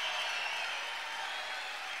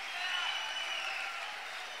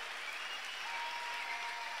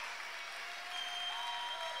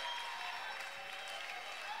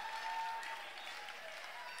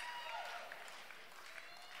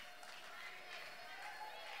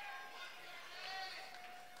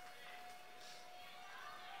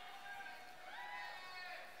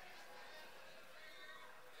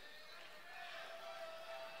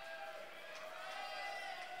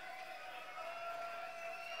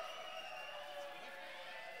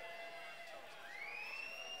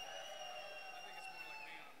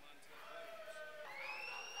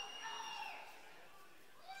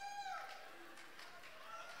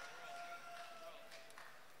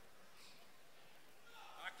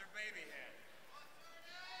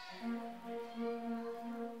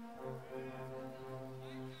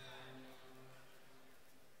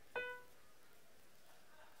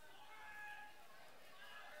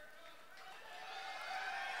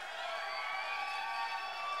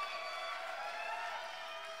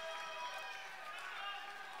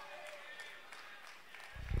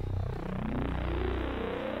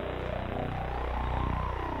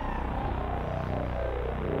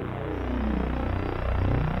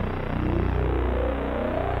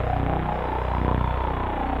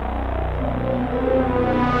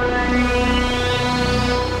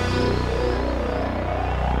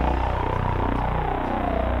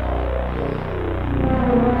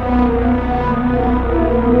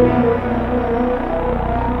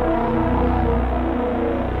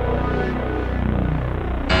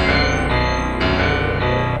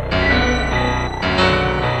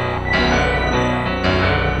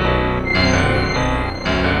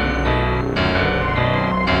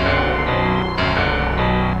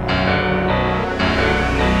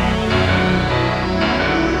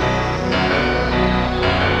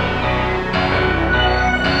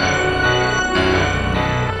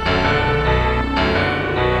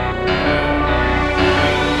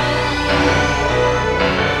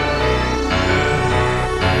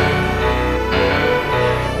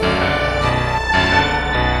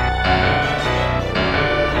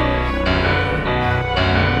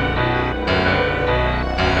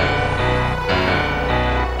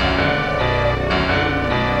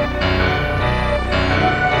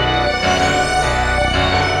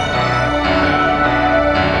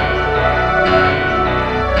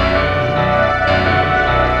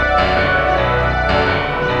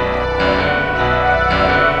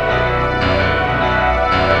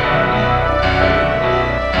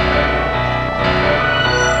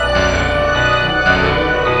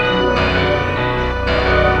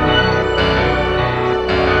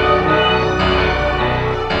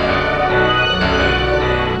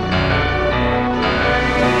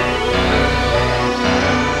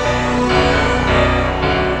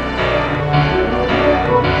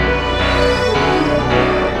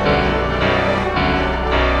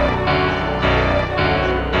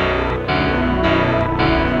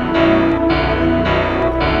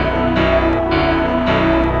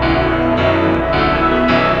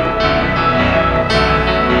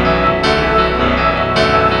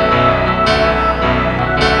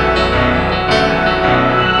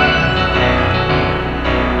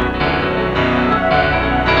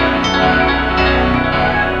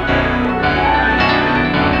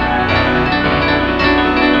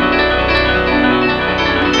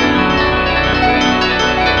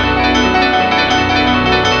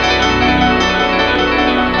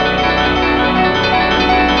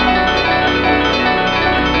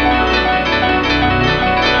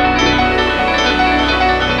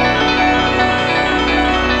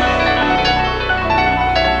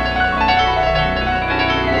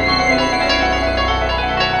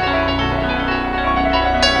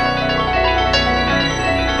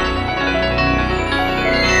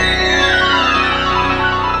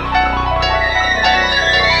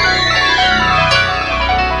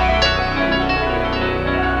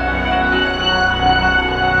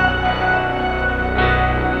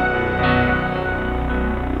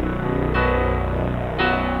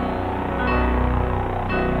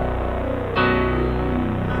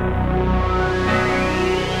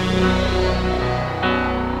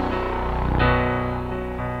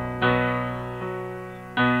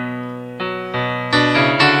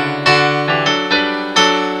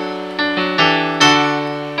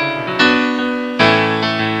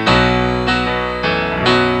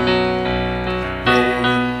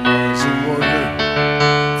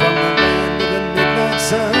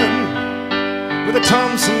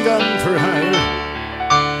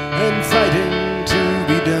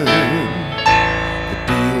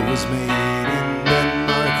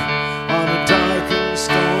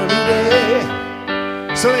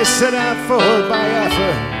 So they set out for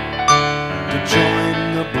Biafra to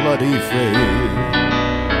join the bloody fray.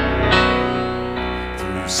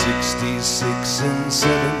 Through 66 and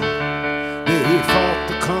 7, they fought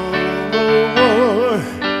the Congo War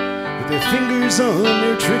with their fingers on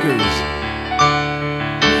their triggers,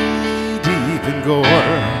 knee deep in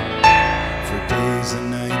gore. For days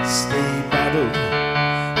and nights they battled,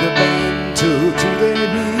 the Bantu to their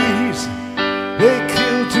knees. They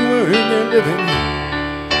killed to earn their living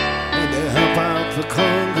and to help out the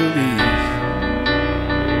Congolese.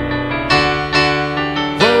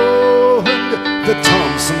 Roland, the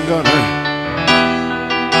Thompson gunner,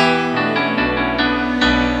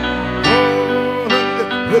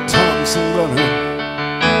 the Thompson gunner.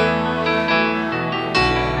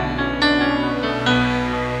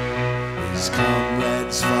 His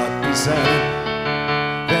comrades fought beside him,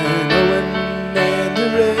 Van Owen and the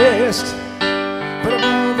rest. But of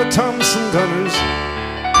all the Thompson gunners,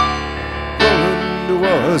 Roland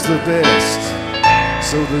was the best.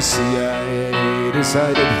 So the CIA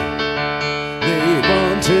decided they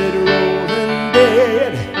wanted Roland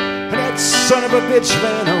dead. And that son of a bitch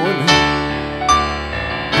Van Owen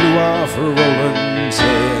blew off Roland's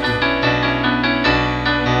head.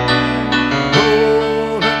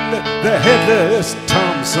 Roland, the headless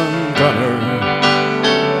Thompson gunner,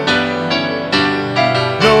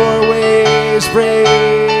 Norway's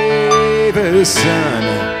bravest son.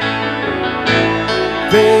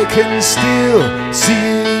 They can still see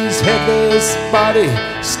his headless body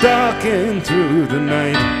stalking through the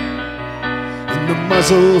night in the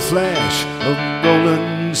muzzle flash of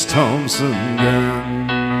Roland's Thompson gun.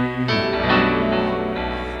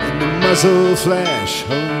 The muzzle flash of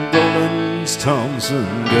Roland's Thompson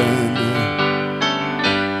gun.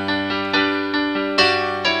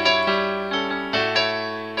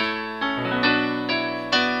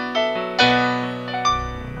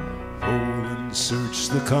 Roland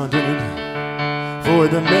searched the continent for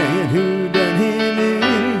the man who done him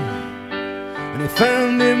in, and he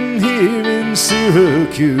found him here in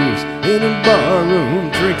Syracuse in a barroom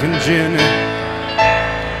drinking gin.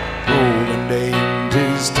 Roland aimed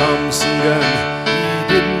his Thompson gun, he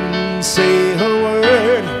didn't say a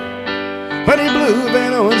word, but he blew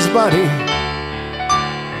Van Owen's body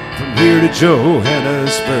from here to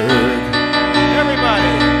Johannesburg.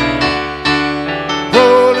 Everybody!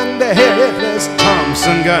 Roland the headless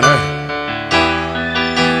Thompson gunner,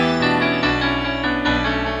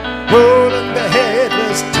 Roland the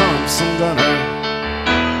headless Thompson gunner,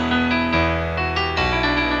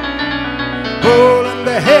 Roland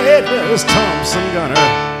the headless Thompson gunner.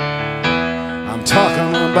 I'm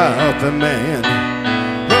talking about the man,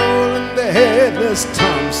 Roland the headless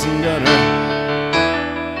Thompson gunner.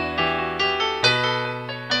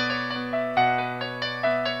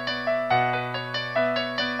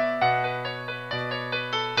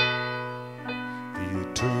 The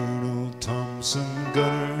eternal Thompson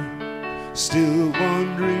gunner, still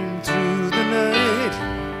wandering through the night.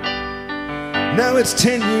 Now it's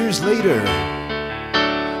 10 years later,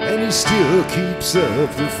 and he still keeps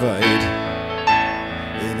up the fight.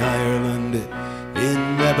 In Ireland,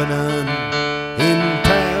 in Lebanon, in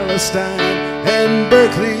Palestine, and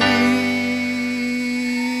Berkeley.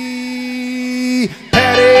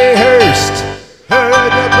 Patty Hearst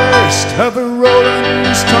heard the burst of a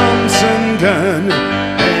Roland's Thompson gun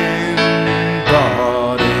and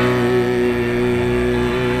bought it.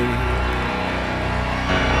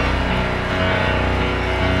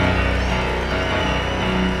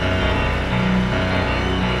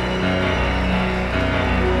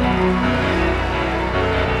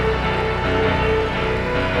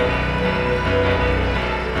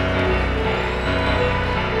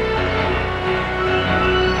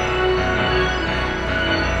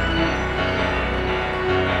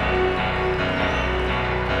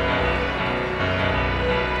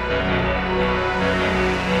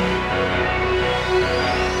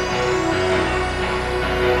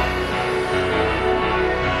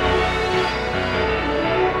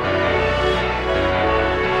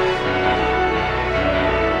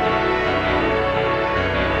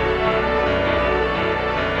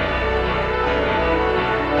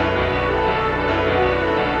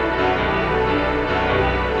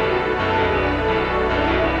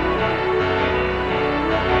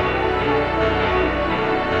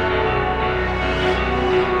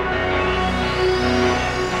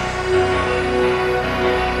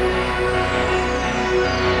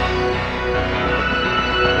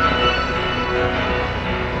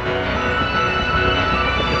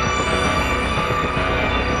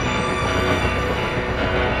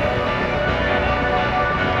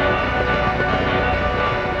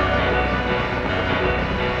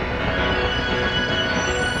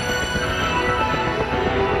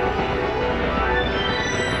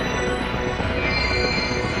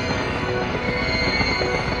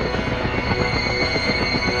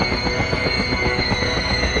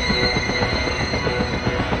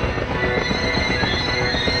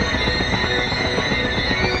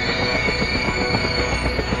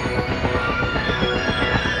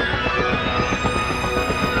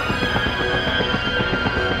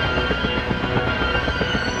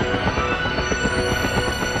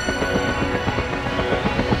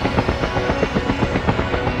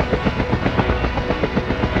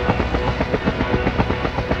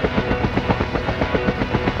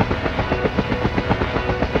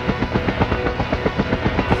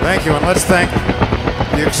 Thank you, and let's thank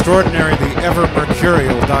the extraordinary, the ever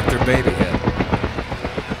mercurial Dr. Babyhead.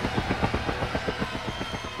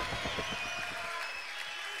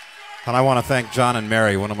 And I want to thank John and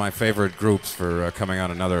Mary, one of my favorite groups, for coming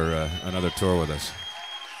on another tour with us,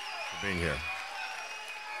 for being here.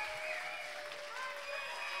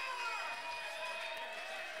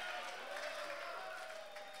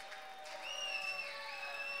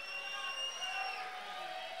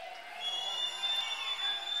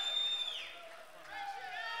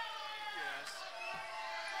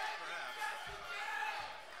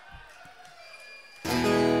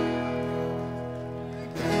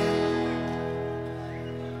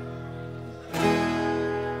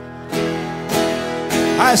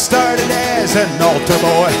 I started as an altar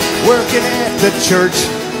boy, working at the church,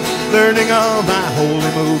 learning all my holy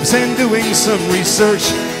moves and doing some research,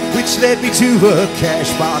 which led me to a cash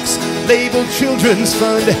box labeled Children's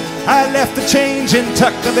Fund. I left the change and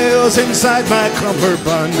tucked the bills inside my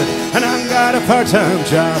cummerbund, and I got a part-time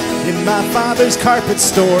job in my father's carpet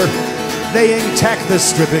store, laying tack the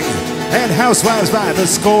stripping and housewives by the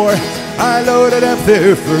score. I loaded up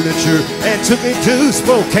their furniture and took it to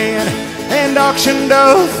Spokane and auctioned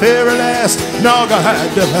off every last nog I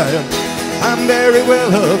had to have. I'm very well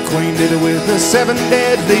acquainted with the 7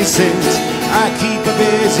 deadly sins. I keep a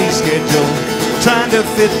busy schedule trying to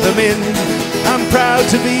fit them in. I'm proud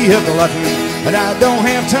to be a glutton, but I don't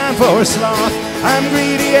have time for sloth. I'm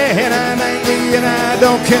greedy and I'm angry and I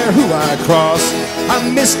don't care who I cross.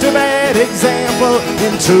 I'm Mr. Bad Example,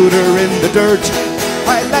 intruder in the dirt.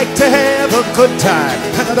 I like to have a good time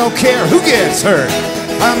and I don't care who gets hurt.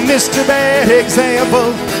 I'm Mr. Bad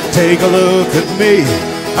Example, take a look at me.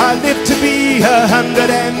 I live to be 100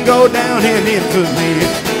 and go down in infamy.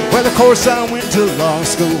 Well, of course I went to law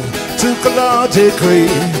school, took a law degree,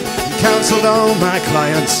 counseled all my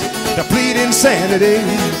clients to plead insanity,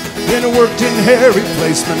 then worked in hair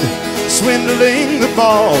replacement, swindling the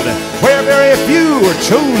bald, where very few were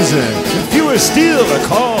chosen and fewer still are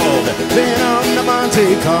called. Then on the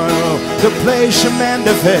Monte Carlo, the place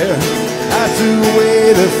Amanda Fair, I threw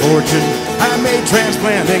away the fortune I made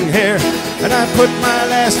transplanting hair, and I put my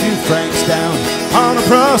last few francs down on a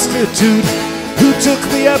prostitute who took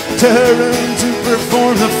me up to her room to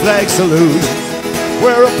perform the flag salute.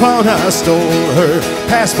 Whereupon I stole her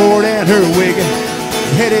passport and her wig,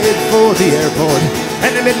 headed for the airport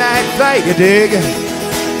and the midnight flight, you dig.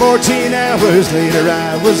 14 hours later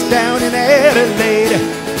I was down in Adelaide,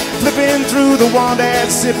 flipping through the Wandad,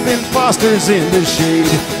 sipping Fosters in the shade.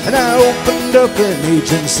 And I opened up an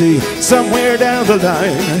agency somewhere down the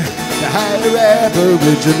line to hire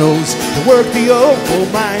aboriginals to work the opal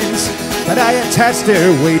mines. And I attached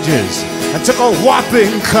their wages and took a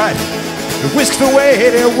whopping cut, whisked away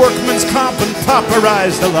their workman's comp and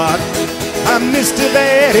pauperized a lot. I'm Mr.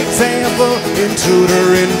 Bad Example,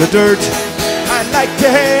 intruder in the dirt. I like to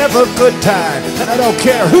have a good time and I don't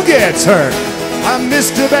care who gets hurt. I'm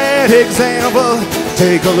Mr. Bad Example,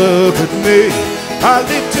 take a look at me. I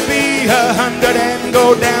live to be 100 and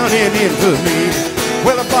go down in infamy.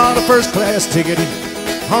 Well, I bought a first-class ticket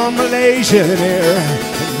on Malaysian Air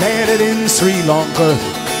and landed in Sri Lanka,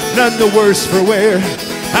 none the worse for wear.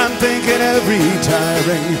 I'm thinking of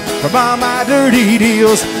retiring from all my dirty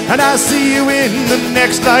deals, and I'll see you in the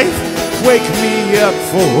next life. Wake me up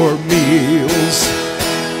for meals.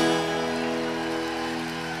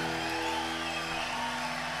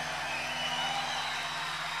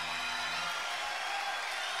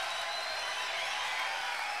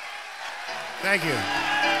 Thank you.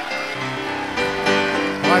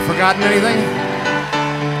 Have I forgotten anything?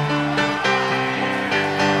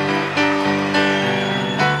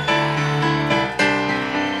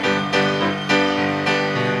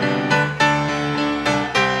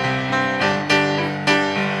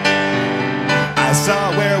 I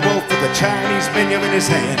saw a werewolf with a Chinese menu in his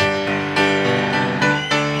hand,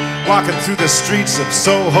 walking through the streets of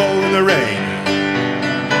Soho in the rain.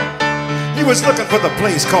 He was looking for the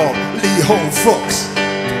place called Lee Ho Fook's.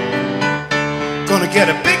 Gonna get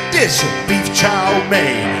a big dish of beef chow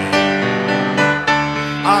mein.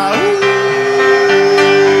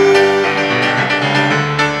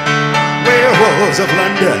 Werewolves of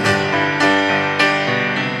London.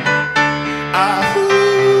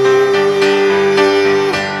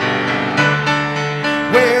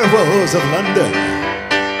 Werewolves of London.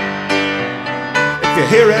 If you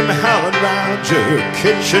hear him howling round your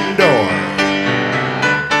kitchen door,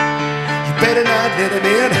 you better not let him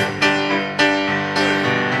in.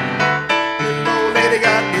 The old lady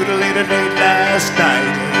got mutilated late last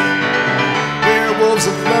night. Werewolves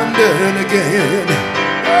of London again.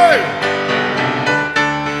 Hey!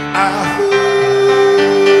 Ahoo!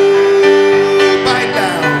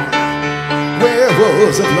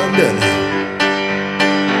 werewolves of London.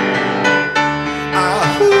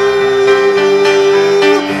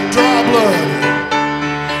 Draw blood,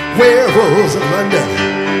 werewolves of London.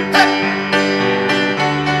 Hey!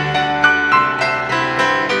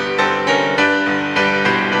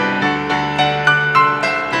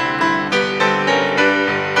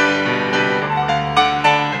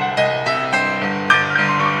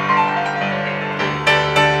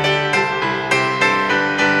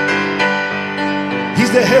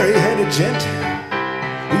 He's the hairy-headed gent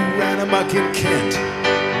who ran amok in Kent.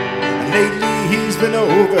 And lately he's been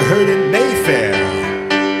overheard in Mayfair.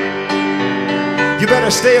 You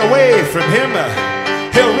better stay away from him.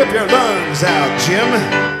 He'll rip your lungs out, Jim.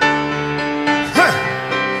 Huh.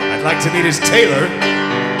 I'd like to meet his tailor.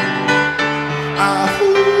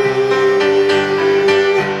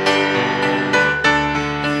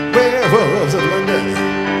 Werewolves of London.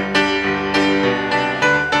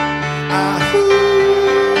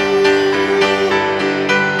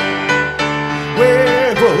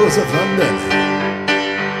 Werewolves of London.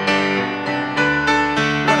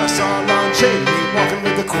 When I saw Lon Chaney walking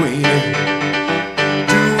with the Queen,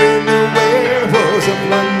 doing the werewolves of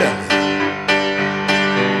London.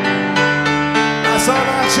 I saw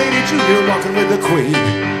Lon Chaney Jr. walking with the Queen.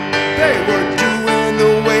 They were doing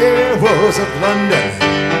the werewolves of London.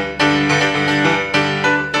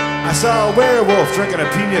 I saw a werewolf drinking a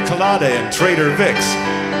pina colada in Trader Vic's,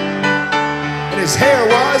 and his hair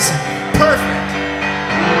was perfect.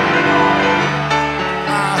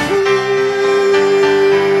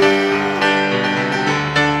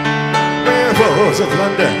 Werewolves of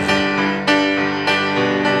London.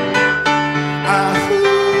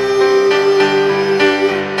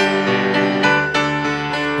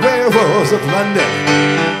 Werewolves of London.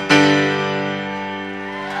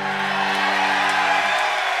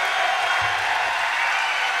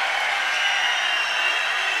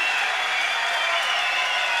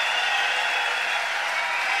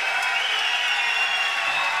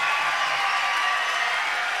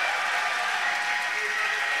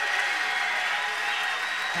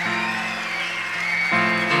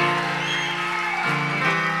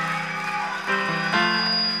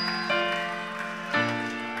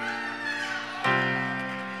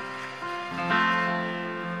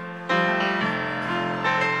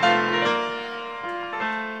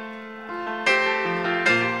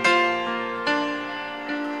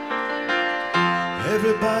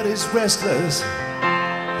 Everybody's restless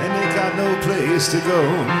and they got no place to go.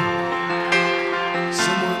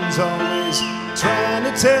 Someone's always trying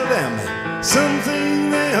to tell them something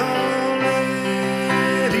they already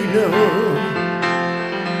know.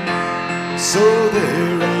 So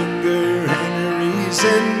their anger and their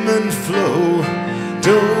resentment flow.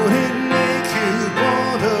 Don't it make you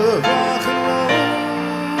want to rock and roll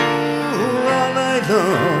all night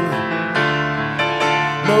long?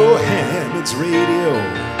 Mohammed's radio.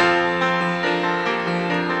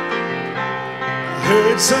 I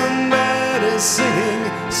heard somebody singing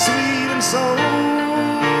sweet and soulful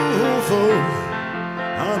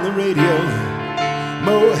on the radio.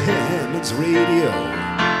 Mohammed's radio.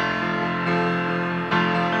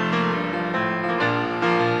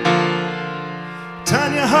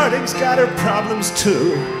 Tanya Harding's got her problems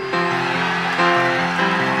too.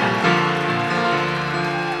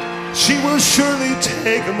 She will surely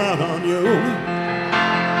take them out on you.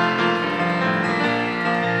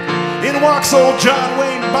 In walks old John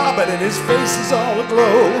Wayne Bobbitt and his face is all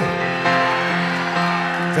aglow,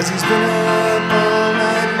 'cause he's been up all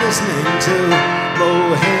night listening to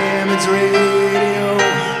Mohammed's radio.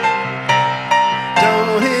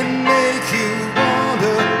 Don't it make you want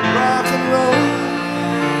to rock and roll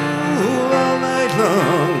all night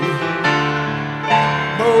long?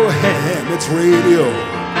 Mohammed's radio.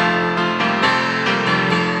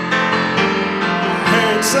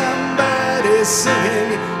 Somebody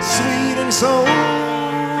singing sweet and soulful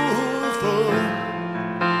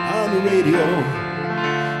on the radio.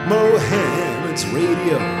 Mohammed's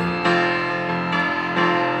radio.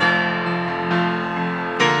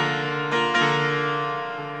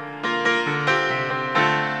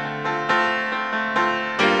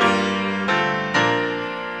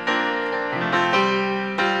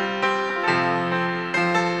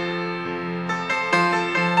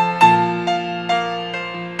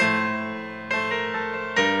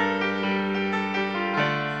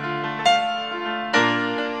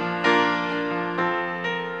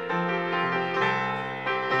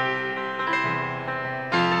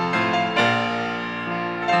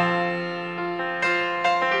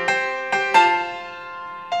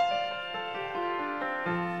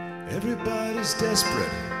 Everybody's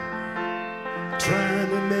desperate, trying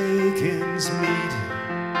to make ends meet.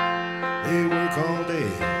 They work all day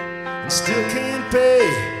and still can't pay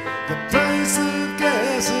the price of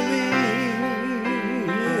gasoline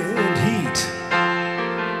and heat.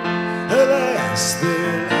 Alas,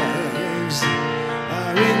 their lives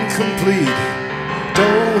are incomplete.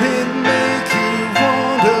 Don't it make you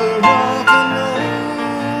want to rock and roll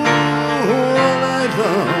all night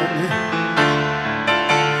long?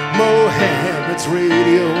 Mohammed's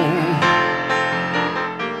radio.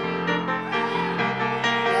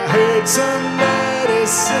 I heard somebody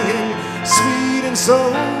singing sweet and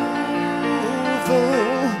soulful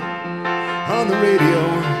on the radio.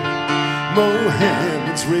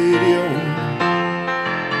 Mohammed's radio.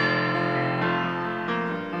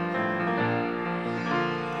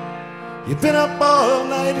 You've been up all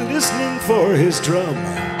night listening for his drum,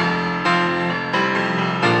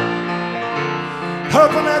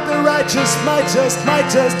 hoping that the righteous might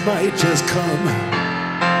just come.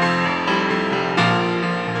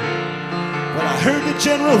 But I heard the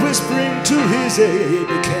general whispering to his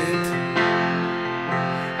aide-de-camp,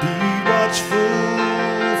 be watchful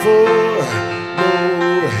for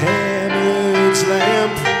Mohammed's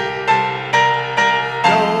lamp.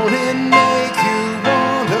 Don't it make you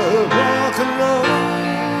want to rock and roll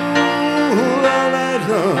all night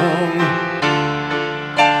long?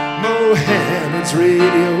 Mohammed's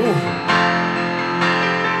radio.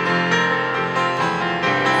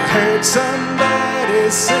 I heard somebody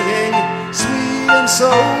singing sweet and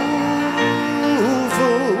soulful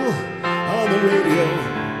on the radio.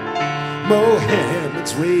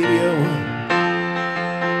 Mohammed's radio.